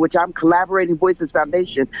nonprofit, which I'm collaborating Voices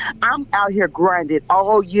Foundation, I'm out here grinding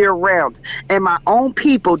all year round, and my own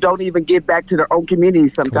people don't even give back to their own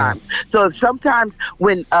communities sometimes. So if sometimes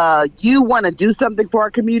when you want to do something for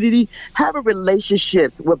our community, have a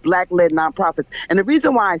relationship with black-led nonprofits. And the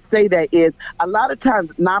reason why I say that is a lot of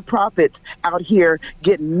times nonprofits out here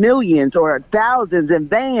get millions or thousands in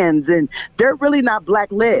vans, and they're really not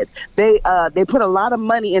black-led. They put a lot of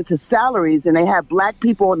money into salaries, and they have black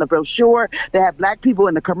people in the brochure, they have black people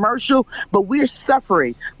in the commercial, but we're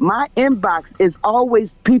suffering. My inbox is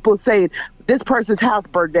always people saying, this person's house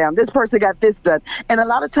burned down, this person got this done. And a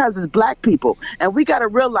lot of times it's black people. And we got to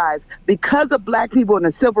realize, because of black people and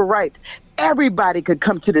the civil rights, everybody could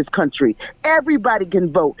come to this country. Everybody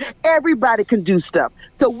can vote. Everybody can do stuff.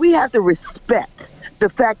 So we have to respect the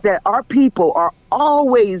fact that our people are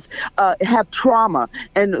always have trauma.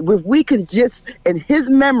 And if we can just, in his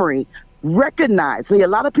memory, recognize. See, a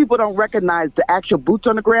lot of people don't recognize the actual boots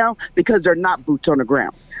on the ground because they're not boots on the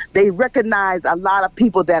ground. They recognize a lot of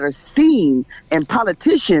people that are seen and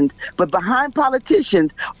politicians, but behind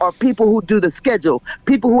politicians are people who do the schedule,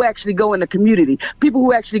 people who actually go in the community, people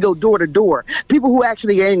who actually go door to door, people who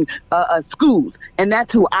actually in schools, and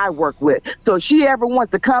that's who I work with. So if she ever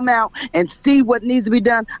wants to come out and see what needs to be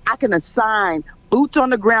done, I can assign boots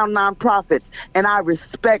on the ground nonprofits, and I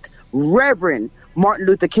respect Reverend Martin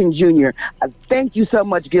Luther King Jr. Thank you so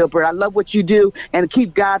much, Gilbert. I love what you do, and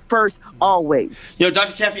keep God first always.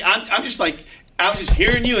 Dr. Kathy, I'm just like, I was just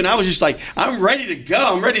hearing you, and I was just like, I'm ready to go.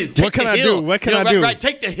 I'm ready to take the hill. What can I do? Right,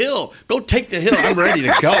 take the hill. Go take the hill. I'm ready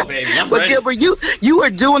to go, baby. I'm ready. Gilbert, you are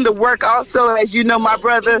doing the work also, as you know, my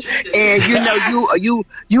brother, and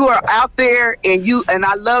you are out there, and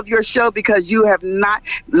I love your show because you have not,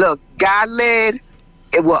 look, God led.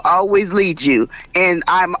 It will always lead you. And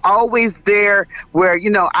I'm always there where,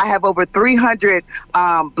 I have over 300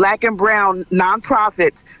 black and brown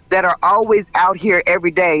nonprofits that are always out here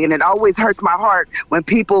every day. And it always hurts my heart when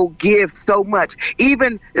people give so much.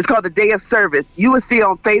 Even, it's called the Day of Service. You will see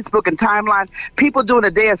on Facebook and timeline, people doing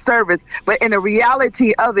a Day of Service. But in the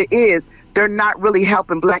reality of it is, they're not really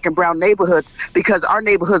helping black and brown neighborhoods because our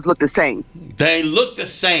neighborhoods look the same. They look the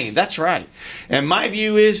same. That's right. And my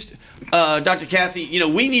view is, Dr. Kathy,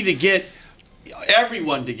 we need to get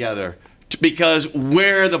everyone together because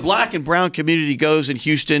where the black and brown community goes in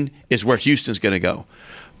Houston is where Houston's going to go.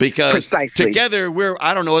 because Precisely. together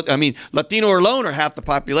I don't know, I mean, Latino alone are half the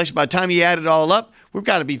population. By the time you add it all up, we've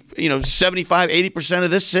got to be, 75, 80% of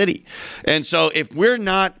this city. And so if we're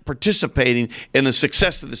not participating in the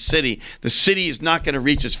success of the city is not going to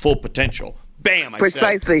reach its full potential. Bam, I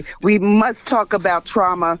Precisely. said. We must talk about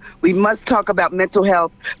trauma. We must talk about mental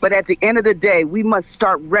health. But at the end of the day, we must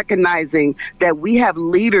start recognizing that we have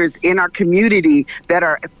leaders in our community that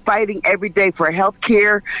are fighting every day for health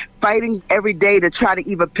care, fighting every day to try to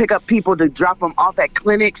even pick up people to drop them off at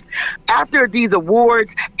clinics. After these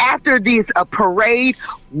awards, after these parade,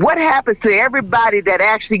 what happens to everybody that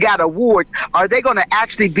actually got awards? Are they going to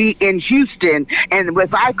actually be in Houston? And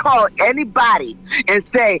if I call anybody and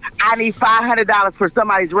say, I need $500 for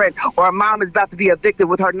somebody's rent, or a mom is about to be evicted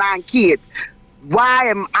with her 9 kids, why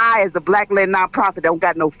am I, as a Black-led nonprofit, don't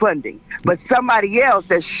got no funding? But somebody else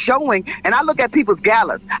that's showing, and I look at people's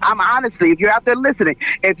galas. I'm honestly, if you're out there listening,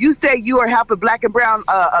 if you say you are helping Black and brown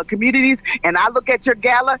communities, and I look at your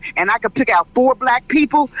gala, and I can pick out 4 Black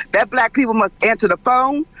people, that Black people must answer the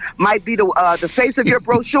phone, might be the face of your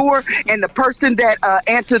brochure, and the person that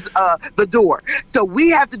answers the door. So we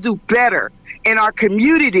have to do better in our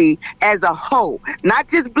community as a whole, not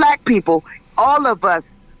just Black people, all of us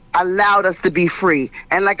allowed us to be free.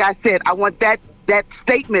 And like I said, I want that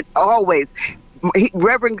statement always.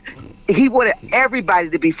 Reverend, he wanted everybody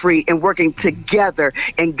to be free and working together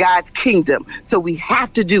in God's kingdom. So we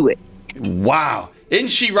have to do it. Wow. Isn't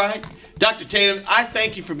she right? Dr. Tatum, I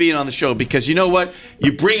thank you for being on the show, because you know what?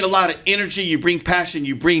 You bring a lot of energy, you bring passion,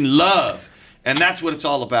 you bring love. And that's what it's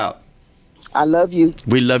all about. I love you.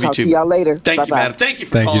 We love Talk you too. to y'all later. Thank Bye-bye. you, madam. Thank you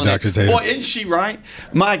for calling Dr. in. Tatum. Boy, isn't she right?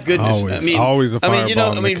 My goodness. Always a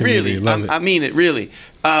fireball in the community. Really. Love it. I mean it, really.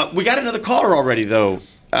 We got another caller already, though,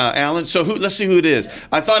 Alan. So let's see who it is.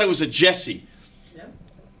 I thought it was a Jesse.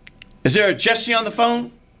 Is there a Jesse on the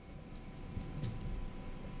phone?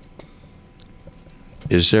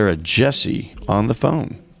 Is there a Jesse on the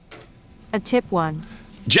phone? A tip 1.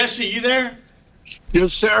 Jesse, you there?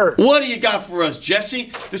 Yes, sir. What do you got for us,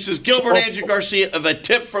 Jesse? This is Gilbert Andrew Garcia of A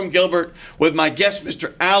Tip from Gilbert with my guest,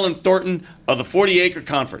 Mr. Alan Thornton of the 40 Acre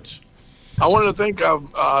Conference. I want to thank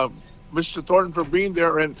Mr. Thornton for being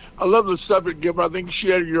there, and I love the subject, Gilbert. I think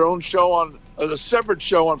you had your own show on a separate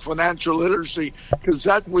show on financial literacy, because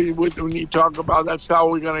that's what we need to talk about. That's how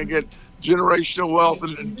we're going to get generational wealth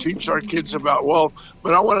and teach our kids about wealth.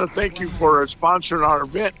 But I want to thank you for sponsoring our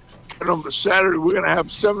event. On Saturday, we're going to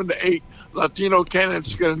have 7 to 8 Latino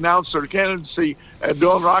candidates going to announce their candidacy at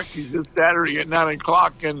Don Rockies this Saturday at 9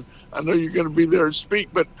 o'clock. And I know you're going to be there to speak,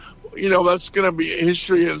 but, that's going to be a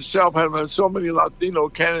history in itself, having so many Latino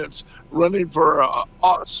candidates running for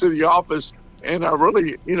city office. And I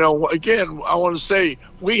really, again, I want to say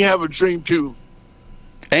we have a dream too.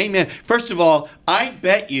 Amen. First of all, I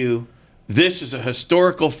bet you this is a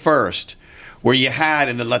historical first where you had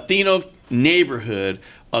in the Latino neighborhood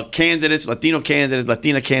Latino candidates,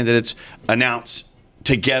 Latina candidates announce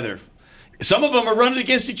together. Some of them are running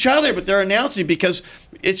against each other, but they're announcing because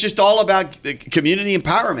it's just all about community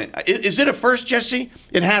empowerment. Is it a first, Jesse?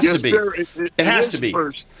 It has to be. Sir, it has to be.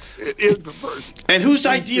 First. It is the first. And whose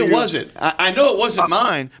idea was it? I know it wasn't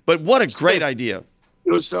mine, but what a great idea.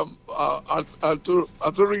 It was Arturo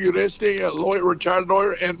Uresti, a lawyer, retired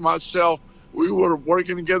lawyer, and myself. We were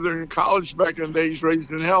working together in college back in the days,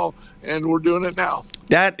 raised in hell, and we're doing it now.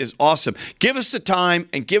 That is awesome. Give us the time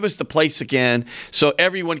and give us the place again so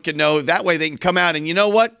everyone can know. That way they can come out and, you know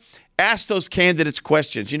what? Ask those candidates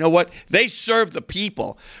questions. You know what? They serve the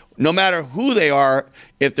people. No matter who they are,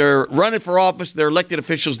 if they're running for office, they're elected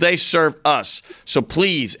officials, they serve us. So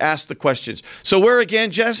please ask the questions. So where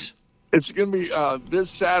again, Jess? It's going to be this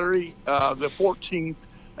Saturday, the 14th.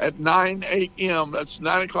 At 9 a.m., that's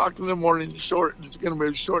 9 o'clock in the morning. It's going to be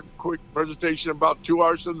a short and quick presentation, about 2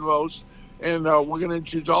 hours at the most. And we're going to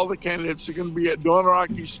introduce all the candidates. They're going to be at Don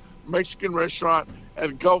Rocky's Mexican restaurant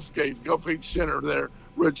at Gulfgate Center there,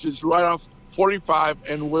 which is right off 45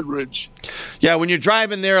 and Woodridge. Yeah, when you're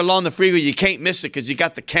driving there along the freeway, you can't miss it because you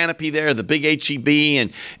got the canopy there, the big HEB,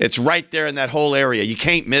 and it's right there in that whole area. You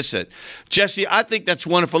can't miss it. Jesse, I think that's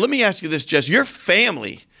wonderful. Let me ask you this, Jesse. Your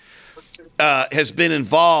family has been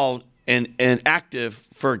involved and active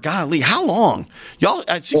for, golly, how long? Y'all,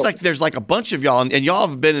 it seems like there's like a bunch of y'all, and y'all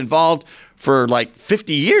have been involved for like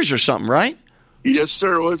 50 years or something, right? Yes,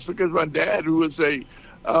 sir. Well, it's because my dad, who was a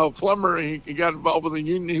plumber, he got involved with the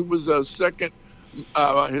union. He was a second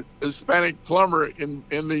Hispanic plumber in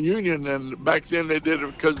the union, and back then they did it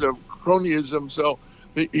because of cronyism. So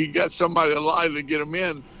he got somebody alive to get him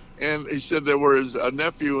in. And he said they were his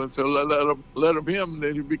nephew, and so let him in.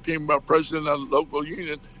 Then he became president of the local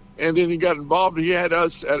union, and then he got involved. He had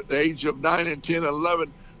us at the age of 9 and 10 and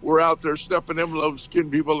 11 we're out there stuffing envelopes,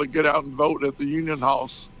 getting people to get out and vote at the Union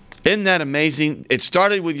Halls. Isn't that amazing? It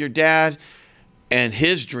started with your dad and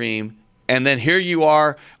his dream, and then here you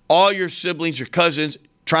are, all your siblings, your cousins,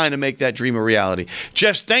 trying to make that dream a reality.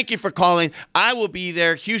 Jess, thank you for calling. I will be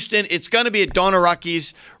there. Houston, it's going to be at Donna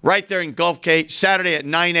Rocky's right there in Gulf Gate, Saturday at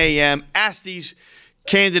 9 a.m. Ask these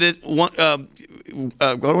candidates, what's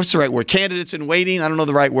the right word? Candidates in waiting? I don't know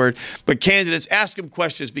the right word. But candidates, ask them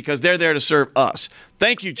questions because they're there to serve us.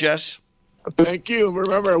 Thank you, Jess. Thank you.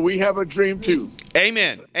 Remember, we have a dream too.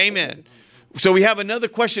 Amen. Amen. So we have another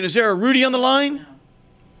question. Is there a Rudy on the line?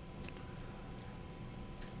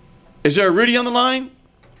 Is there a Rudy on the line?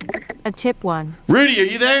 A tip one. Rudy, are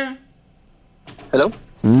you there? Hello?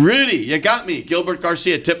 Rudy, you got me. Gilbert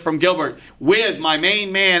Garcia, tip from Gilbert, with my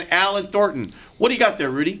main man, Alan Thornton. What do you got there,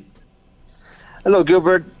 Rudy? Hello,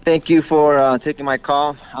 Gilbert. Thank you for taking my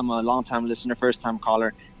call. I'm a long-time listener, first-time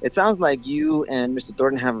caller. It sounds like you and Mr.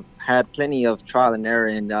 Thornton have had plenty of trial and error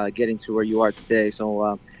in getting to where you are today.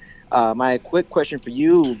 So my quick question for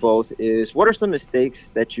you both is, what are some mistakes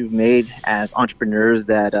that you've made as entrepreneurs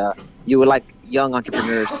that you would like young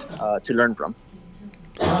entrepreneurs to learn from?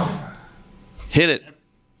 Hit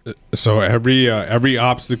it. So every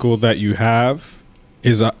obstacle that you have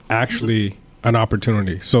is actually an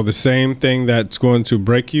opportunity. So the same thing that's going to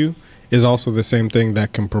break you is also the same thing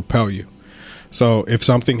that can propel you. So if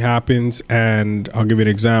something happens, and I'll give you an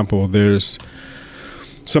example, there's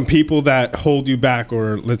some people that hold you back,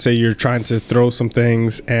 or let's say you're trying to throw some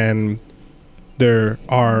things and there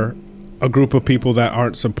are a group of people that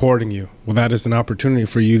aren't supporting you. Well, that is an opportunity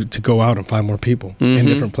for you to go out and find more people in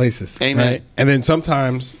different places. Amen. Right? And then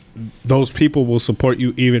sometimes those people will support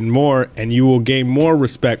you even more, and you will gain more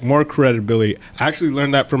respect, more credibility. I actually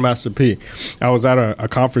learned that from Master P. I was at a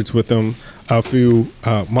conference with him a few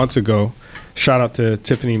months ago. Shout out to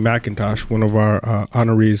Tiffany McIntosh, one of our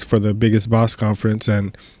honorees for the Biggest Boss Conference,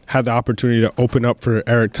 and had the opportunity to open up for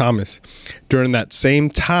Eric Thomas. During that same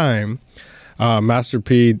time, Master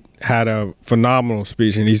P had a phenomenal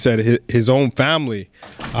speech, and he said his own family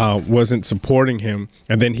wasn't supporting him,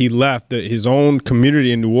 and then he left. His own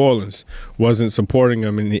community in New Orleans wasn't supporting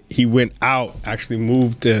him, and he went out, actually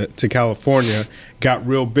moved to California, got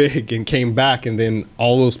real big, and came back, and then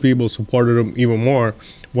all those people supported him even more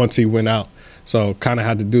once he went out. So kind of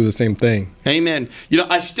had to do the same thing. Amen. You know,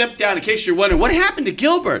 I stepped down, in case you're wondering, what happened to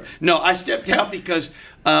Gilbert? No, I stepped down because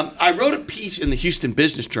I wrote a piece in the Houston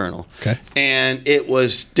Business Journal. Okay. And it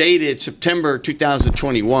was dated September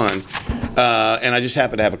 2021. And I just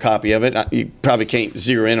happen to have a copy of it. You probably can't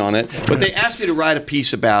zero in on it. But they asked me to write a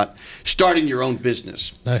piece about starting your own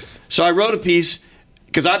business. Nice. So I wrote a piece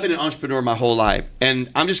because I've been an entrepreneur my whole life. And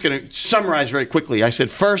I'm just going to summarize very quickly. I said,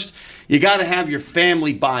 first, you got to have your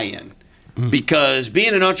family buy-in. Because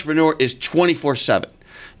being an entrepreneur is 24/7.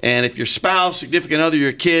 And if your spouse, significant other,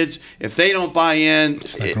 your kids, if they don't buy in,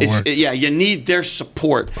 you need their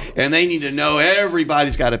support. And they need to know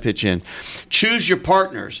everybody's got to pitch in. Choose your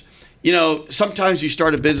partners. You know, sometimes you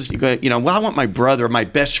start a business, you go, well, I want my brother, or my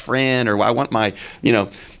best friend, or I want my,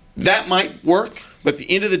 that might work. But at the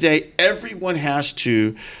end of the day, everyone has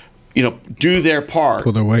to do their part.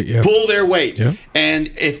 Pull their weight, yeah. Pull their weight. Yeah. And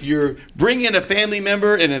if you're bringing a family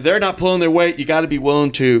member and if they're not pulling their weight, you got to be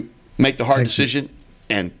willing to make the hard decision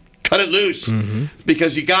and cut it loose.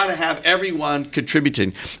 Because you got to have everyone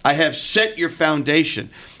contributing. I have set your foundation.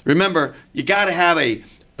 Remember, you got to have a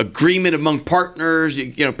agreement among partners.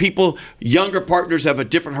 People, younger partners have a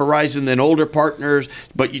different horizon than older partners,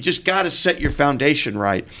 but you just got to set your foundation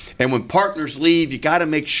right. And when partners leave, you got to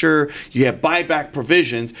make sure you have buyback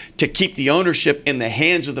provisions to keep the ownership in the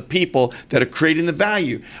hands of the people that are creating the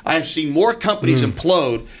value. I have seen more companies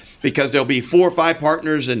implode because there'll be 4 or 5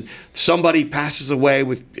 partners and somebody passes away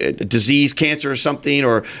with a disease, cancer or something,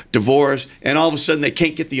 or divorce, and all of a sudden they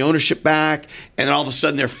can't get the ownership back, and then all of a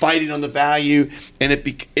sudden they're fighting on the value, and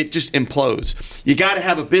it just implodes. You got to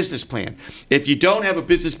have a business plan. If you don't have a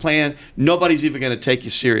business plan, nobody's even going to take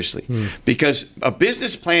you seriously, because a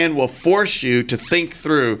business plan will force you to think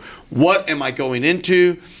through, what am I going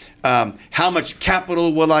into? How much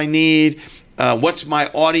capital will I need? What's my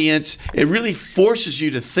audience? It really forces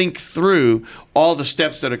you to think through all the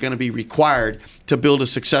steps that are going to be required to build a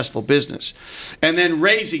successful business. And then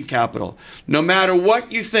raising capital. No matter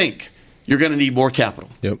what you think, you're going to need more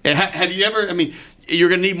capital. Yep. And have you ever, you're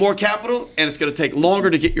going to need more capital, and it's going to take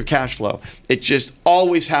longer to get your cash flow. It just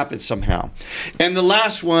always happens somehow. And the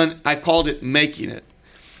last one, I called it making it.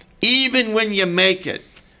 Even when you make it,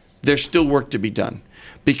 there's still work to be done.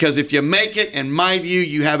 Because if you make it, in my view,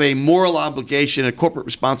 you have a moral obligation, a corporate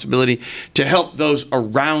responsibility to help those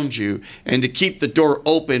around you and to keep the door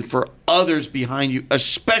open for others behind you,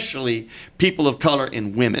 especially people of color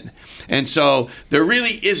and women. And so there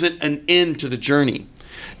really isn't an end to the journey.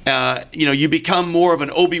 You become more of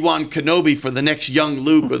an Obi-Wan Kenobi for the next young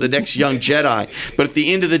Luke or the next young Jedi. But at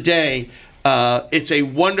the end of the day, it's a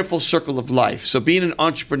wonderful circle of life. So being an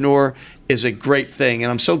entrepreneur is a great thing.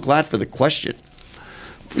 And I'm so glad for the question.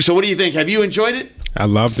 So what do you think? Have you enjoyed it? I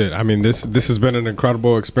loved it. I mean, this has been an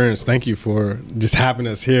incredible experience. Thank you for just having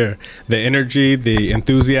us here. The energy, the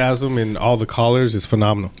enthusiasm, and all the callers is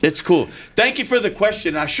phenomenal. It's cool. Thank you for the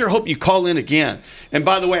question. I sure hope you call in again. And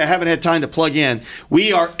by the way, I haven't had time to plug in.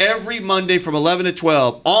 We are every Monday from 11 to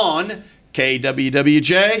 12 on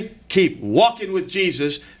KWWJ. Keep walking with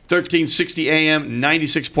Jesus, 1360 AM,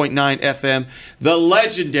 96.9 FM. The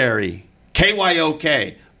legendary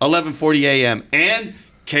KYOK, 1140 AM, and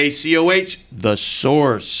KCOH, The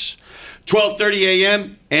Source, 1230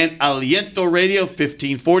 AM, and Aliento Radio,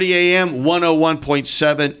 1540 AM,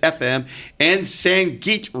 101.7 FM, and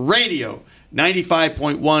Sangeet Radio,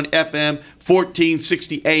 95.1 FM,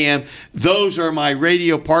 1460 AM. Those are my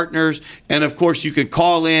radio partners. And, of course, you can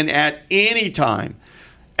call in at any time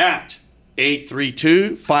at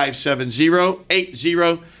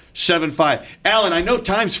 832-570-8075. Alan, I know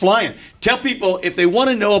time's flying. Tell people if they want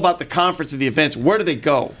to know about the conference and the events, where do they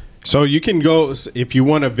go? So you can go, if you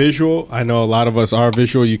want a visual, I know a lot of us are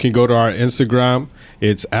visual, you can go to our Instagram.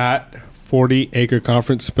 It's at 40 Acre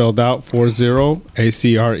Conference, spelled out 40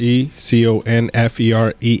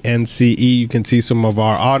 ACRECONFERENCE. You can see some of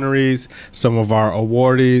our honorees, some of our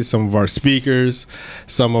awardees, some of our speakers,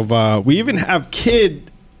 we even have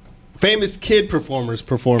famous kid performers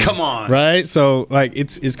performing. Come on. Right? So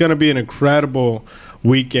it's going to be an incredible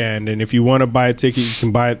weekend. And if you want to buy a ticket, you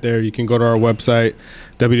can buy it there. You can go to our website,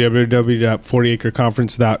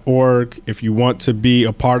 www.40acreconference.org. If you want to be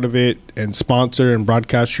a part of it and sponsor and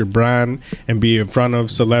broadcast your brand and be in front of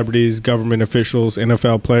celebrities, government officials,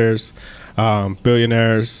 NFL players,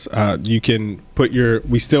 billionaires, you can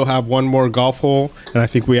we still have one more golf hole, and I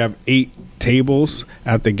think we have 8 tables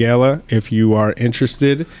at the gala if you are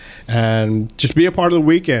interested. And just be a part of the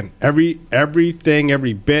weekend. Everything,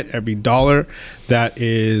 every bit, every dollar that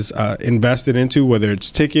is invested into, whether it's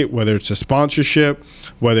ticket, whether it's a sponsorship,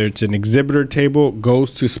 whether it's an exhibitor table, goes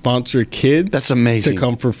to sponsor kids. That's amazing. To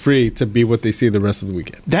come for free to be what they see the rest of the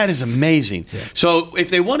weekend. That is amazing. Yeah. So if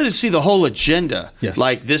they wanted to see the whole agenda, yes,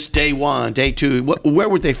 like this day 1, day 2, where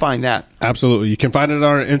would they find that? Absolutely. You can find it on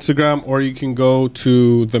our Instagram, or you can go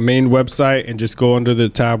to the main website and just go under the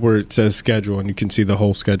tab where it says schedule, and you can see the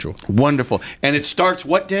whole schedule. Wonderful. And it starts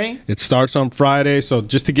what day? It starts on Friday. So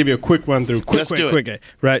just to give you a quick run through, quick.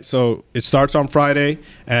 Right. So it starts on Friday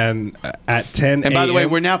and at 10 And by the way,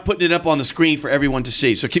 we're now putting it up on the screen for everyone to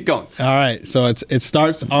see. So keep going. All right. So it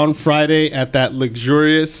starts on Friday at that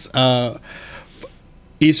luxurious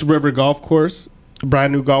East River Golf Course,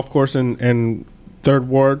 brand new golf course in 3rd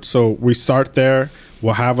Ward. So we start there.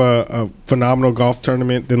 We'll have a phenomenal golf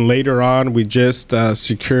tournament. Then later on, we just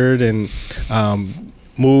secured and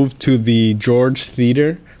moved to the George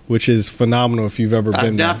Theater, which is phenomenal if you've ever been there.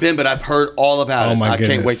 I've not been, but I've heard all about it. My goodness.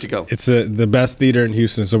 Can't wait to go. It's the best theater in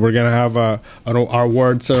Houston. So we're going to have our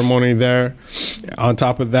award ceremony there. On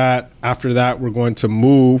top of that, after that, we're going to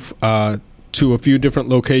move to a few different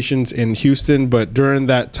locations in Houston. But during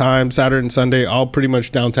that time, Saturday and Sunday, all pretty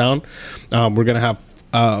much downtown, we're going to have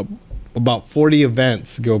about 40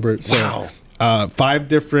 events, Gilbert. Wow. So 5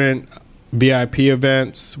 different VIP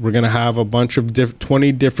events. We're going to have a bunch of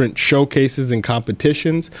 20 different showcases and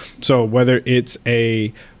competitions. So whether it's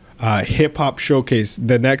a hip-hop showcase,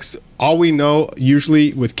 all we know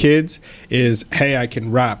usually with kids is, hey, I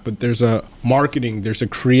can rap, but there's a marketing, there's a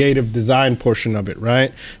creative design portion of it,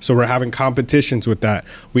 right? So we're having competitions with that.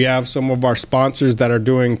 We have some of our sponsors that are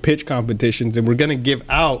doing pitch competitions, and we're going to give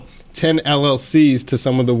out 10 LLCs to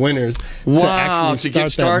some of the winners to actually get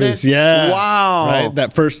started. Yeah. Wow. Right.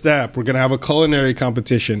 That first step. We're going to have a culinary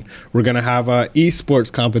competition. We're going to have a esports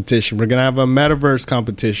competition. We're going to have a metaverse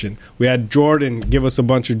competition. We had Jordan give us a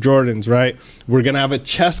bunch of Jordans, right? We're going to have a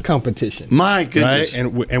chess competition. My goodness.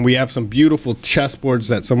 Right? And we have some beautiful chessboards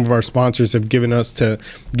that some of our sponsors have given us to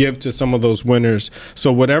give to some of those winners.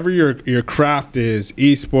 So whatever your craft is,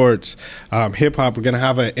 esports, hip hop, we're going to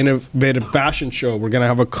have an innovative fashion show. We're going to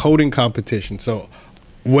have a coding competition. So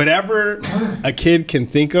whatever a kid can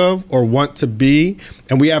think of or want to be,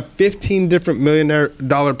 and we have 15 different $1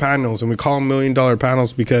 million panels, and we call them $1 million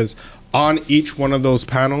panels because on each one of those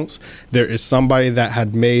panels, there is somebody that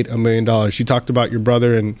had made $1 million. You talked about your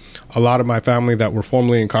brother and a lot of my family that were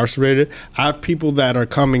formerly incarcerated. I have people that are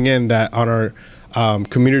coming in that on our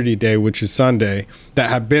community day, which is Sunday, that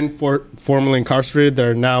have been formerly incarcerated that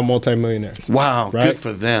are now multimillionaires. Wow, right? Good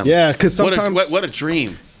for them. Yeah, because sometimes what a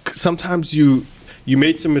dream. Sometimes you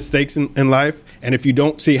made some mistakes in life, and if you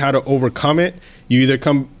don't see how to overcome it, you either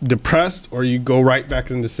come depressed or you go right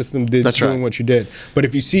back in the system doing what you did. But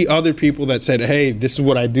if you see other people that said, hey, this is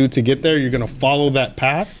what I do to get there, you're going to follow that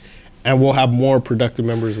path, and we'll have more productive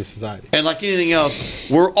members of society. And like anything else,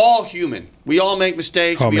 we're all human. We all make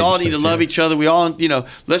mistakes. We all need to love each other. We all,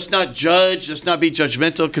 let's not judge. Let's not be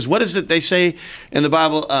judgmental. Because what is it they say in the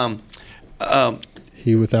Bible?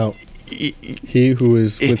 He who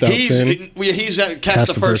is without sin. He's cast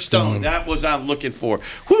the first stone. That was what I'm looking for.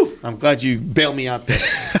 Whew, I'm glad you bailed me out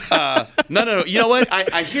there. No. You know what?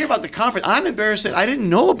 I hear about the conference. I'm embarrassed that I didn't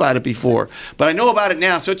know about it before, but I know about it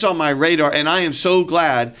now, so it's on my radar, and I am so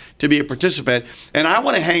glad to be a participant. And I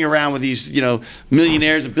want to hang around with these,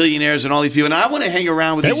 millionaires and billionaires and all these people, and I want to hang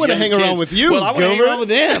around with these young kids. They want to hang around with you, Well, I want to hang around with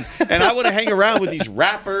them, and I want to hang around with these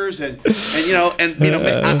rappers, and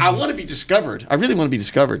I want to be discovered. I really want to be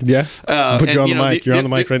discovered. Yeah. Put you on the mic. You're on the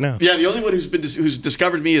mic right now. Yeah, the only one who's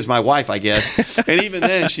discovered me is my wife, I guess. And even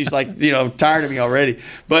then, she's like, tired of me already.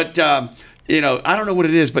 But, I don't know what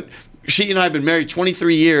it is, but she and I have been married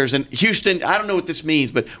 23 years. And Houston, I don't know what this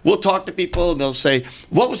means, but we'll talk to people and they'll say,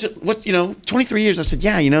 what was it? 23 years? I said,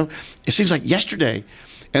 yeah, it seems like yesterday.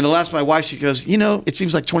 And the last my wife, she goes, it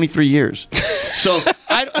seems like 23 years. So,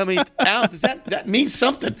 Al, does that mean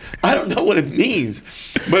something? I don't know what it means,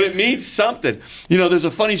 but it means something. There's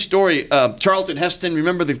a funny story. Charlton Heston,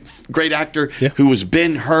 remember the great actor who was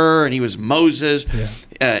Ben-Hur and he was Moses? Yeah.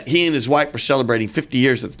 He and his wife were celebrating 50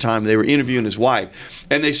 years at the time. They were interviewing his wife.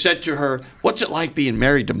 And they said to her, what's it like being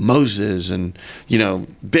married to Moses and,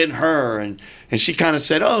 Ben-Hur? And she kind of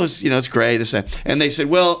said, oh, it's great. This, that. And they said,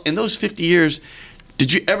 well, in those 50 years,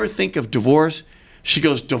 did you ever think of divorce? She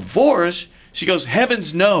goes, divorce? She goes,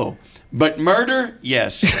 heavens no, but murder,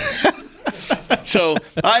 yes. So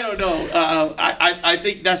I don't know. I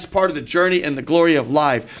think that's part of the journey and the glory of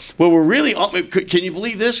life. Well, we're really, can you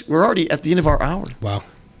believe this? We're already at the end of our hour. Wow.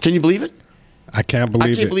 Can you believe it? I can't believe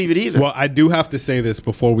it. I can't believe it either. Well, I do have to say this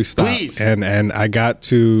before we stop. Please. And I got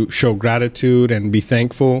to show gratitude and be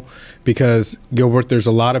thankful because, Gilbert, there's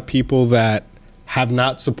a lot of people that have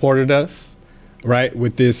not supported us. Right,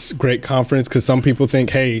 with this great conference, because some people think,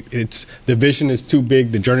 hey, the vision is too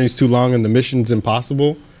big, the journey is too long, and the mission's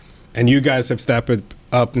impossible. And you guys have stepped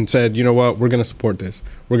up and said, you know what, we're going to support this.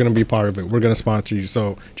 We're going to be part of it. We're going to sponsor you.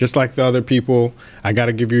 So just like the other people, I got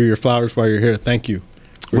to give you your flowers while you're here. Thank you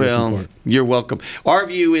for your support. You're welcome. Our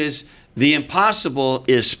view is the impossible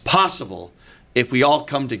is possible if we all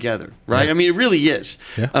come together, right? Yeah. It really is.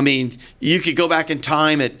 Yeah. You could go back in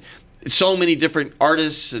time at so many different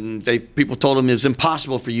artists, and people told them it's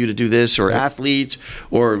impossible for you to do this, or athletes,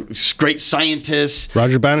 or great scientists.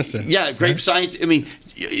 Roger Bannister. Yeah, great scientist.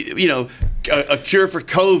 A cure for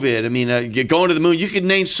COVID. Going to the moon. You could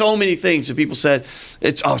name so many things that people said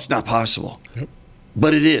it's not possible. Yep.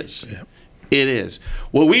 But it is. Yep. It is.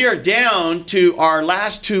 Well, we are down to our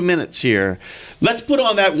last 2 minutes here. Let's put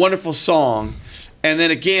on that wonderful song, and then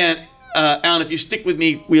again. Alan, if you stick with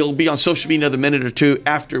me, we'll be on social media another minute or two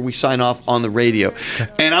after we sign off on the radio.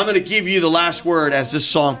 And I'm going to give you the last word as this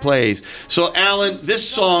song plays. So, Alan, this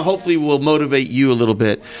song hopefully will motivate you a little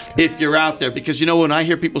bit if you're out there. Because, when I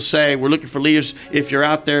hear people say we're looking for leaders, if you're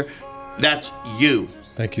out there, that's you.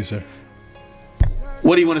 Thank you, sir.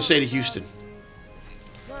 What do you want to say to Houston?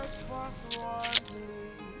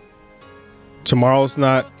 Tomorrow's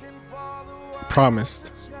not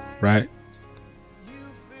promised, right?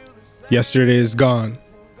 Yesterday is gone,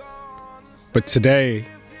 but today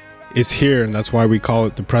is here, and that's why we call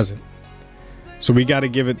it the present. So we got to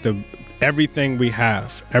give it everything we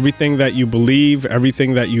have, everything that you believe,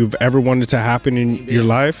 everything that you've ever wanted to happen in your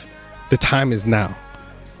life. The time is now.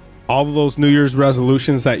 All of those New Year's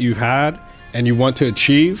resolutions that you've had and you want to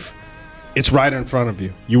achieve, it's right in front of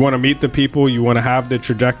you. You want to meet the people, you want to have the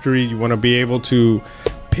trajectory, you want to be able to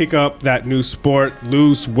pick up that new sport,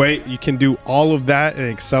 lose weight. You can do all of that and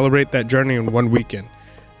accelerate that journey in one weekend.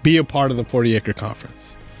 Be a part of the 40 Acre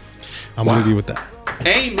Conference. I'm going to leave you with that.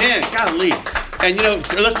 Amen. Golly. And,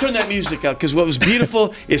 let's turn that music up, because what was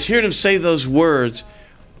beautiful is hearing him say those words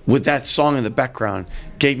with that song in the background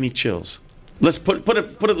gave me chills. Let's put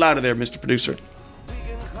it louder there, Mr. Producer. We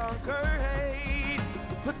can conquer hate.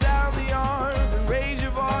 Put down the arms and raise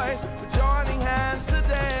your voice. We're joining hands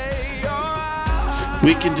today. Oh,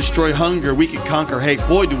 We can destroy hunger. We can conquer hate.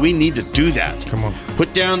 Boy, do we need to do that. Come on.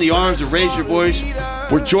 Put down the arms and raise your voice.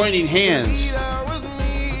 We're joining hands.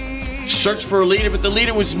 Search for a leader, but the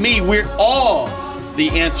leader was me. We're all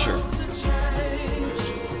the answer.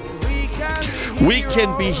 We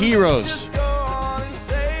can be heroes.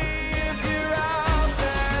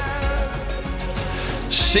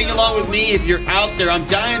 Sing along with me if you're out there. I'm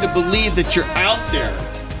dying to believe that you're out there.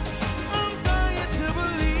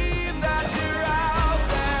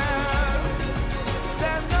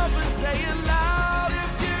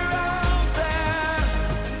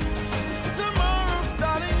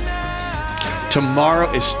 Tomorrow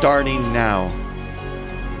is starting now.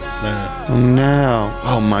 Man. Now.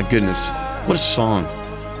 Oh my goodness. What a song.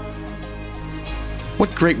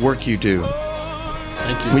 What great work you do.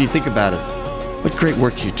 Thank you. When you think about it. What great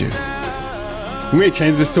work you do. We may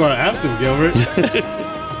change this to our anthem, Gilbert.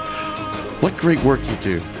 What great work you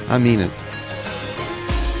do. I mean it.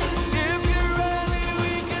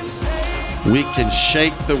 We can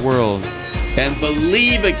shake the world and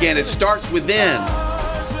believe again. It starts within.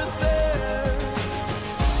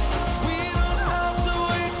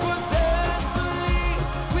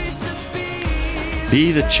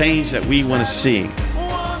 Be the change that we want to see.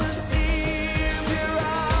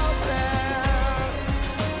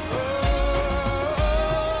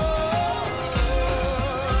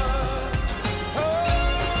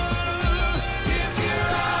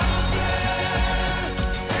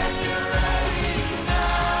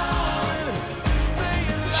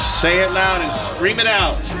 Say it loud and scream it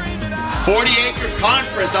out. 40-acre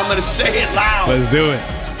conference. I'm going to say it loud. Let's do it.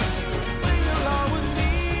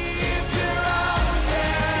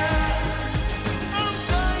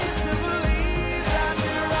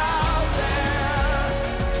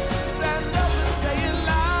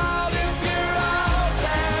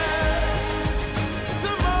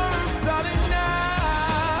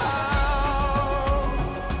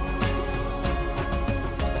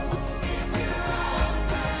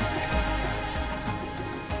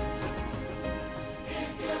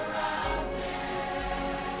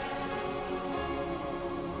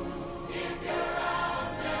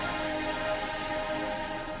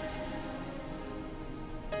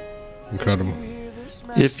 Incredible.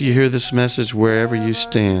 If you hear this message wherever you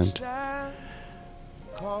stand,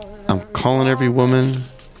 I'm calling every woman,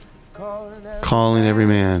 calling every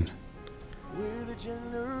man.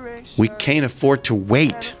 We can't afford to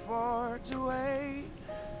wait.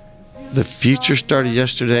 The future started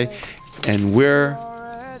yesterday, and we're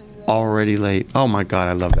already late. Oh my God,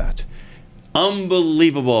 I love that.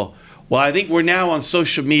 Unbelievable. Well, I think we're now on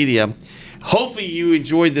social media. Hopefully you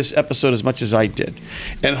enjoyed this episode as much as I did.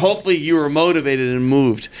 And hopefully you were motivated and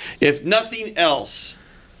moved. If nothing else,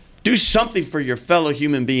 do something for your fellow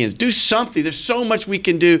human beings. Do something. There's so much we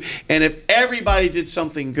can do. And if everybody did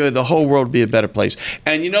something good, the whole world would be a better place.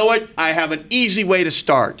 And you know what? I have an easy way to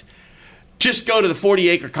start. Just go to the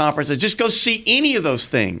 40-acre conference and just go see any of those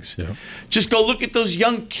things. Yeah. Just go look at those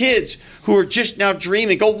young kids who are just now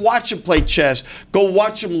dreaming. Go watch them play chess. Go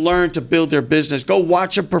watch them learn to build their business. Go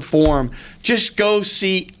watch them perform. Just go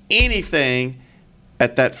see anything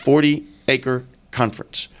at that 40-acre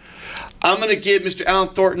conference. I'm going to give Mr.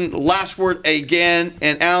 Alan Thornton the last word again.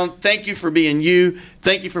 And Alan, thank you for being you.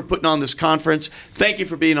 Thank you for putting on this conference. Thank you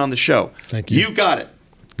for being on the show. Thank you. You got it.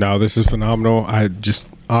 No, this is phenomenal. I just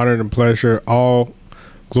honored and pleasure. All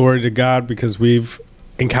glory to God, because we've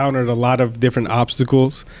encountered a lot of different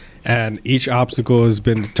obstacles, and each obstacle has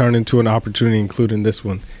been turned into an opportunity, including this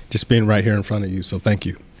one, just being right here in front of you. So thank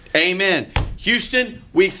you. Amen. Houston,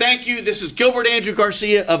 we thank you. This is Gilbert Andrew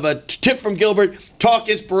Garcia of A Tip from Gilbert, Talk,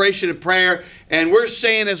 Inspiration, and Prayer. And we're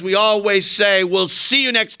saying, as we always say, we'll see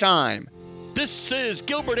you next time. This is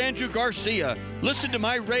Gilbert Andrew Garcia. Listen to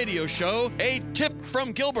my radio show, A Tip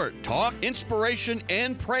from Gilbert. Talk, inspiration,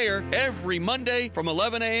 and prayer every Monday from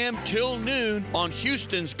 11 a.m. till noon on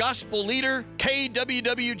Houston's gospel leader,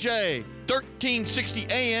 KWWJ. 1360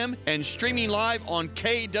 AM and streaming live on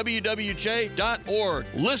kwwj.org.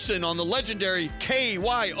 Listen on the legendary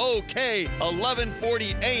KYOK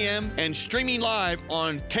 1140 AM and streaming live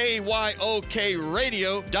on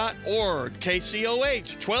kyokradio.org.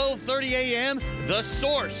 KCOH 1230 AM, The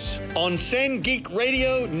Source. On San Geek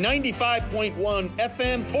Radio 95.1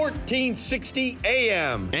 FM 1460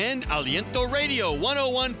 AM. And Aliento Radio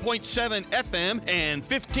 101.7 FM and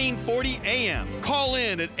 1540 AM. Call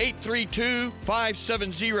in at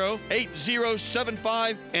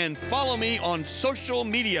 832-570-8075 and follow me on social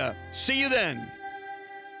media. See you then.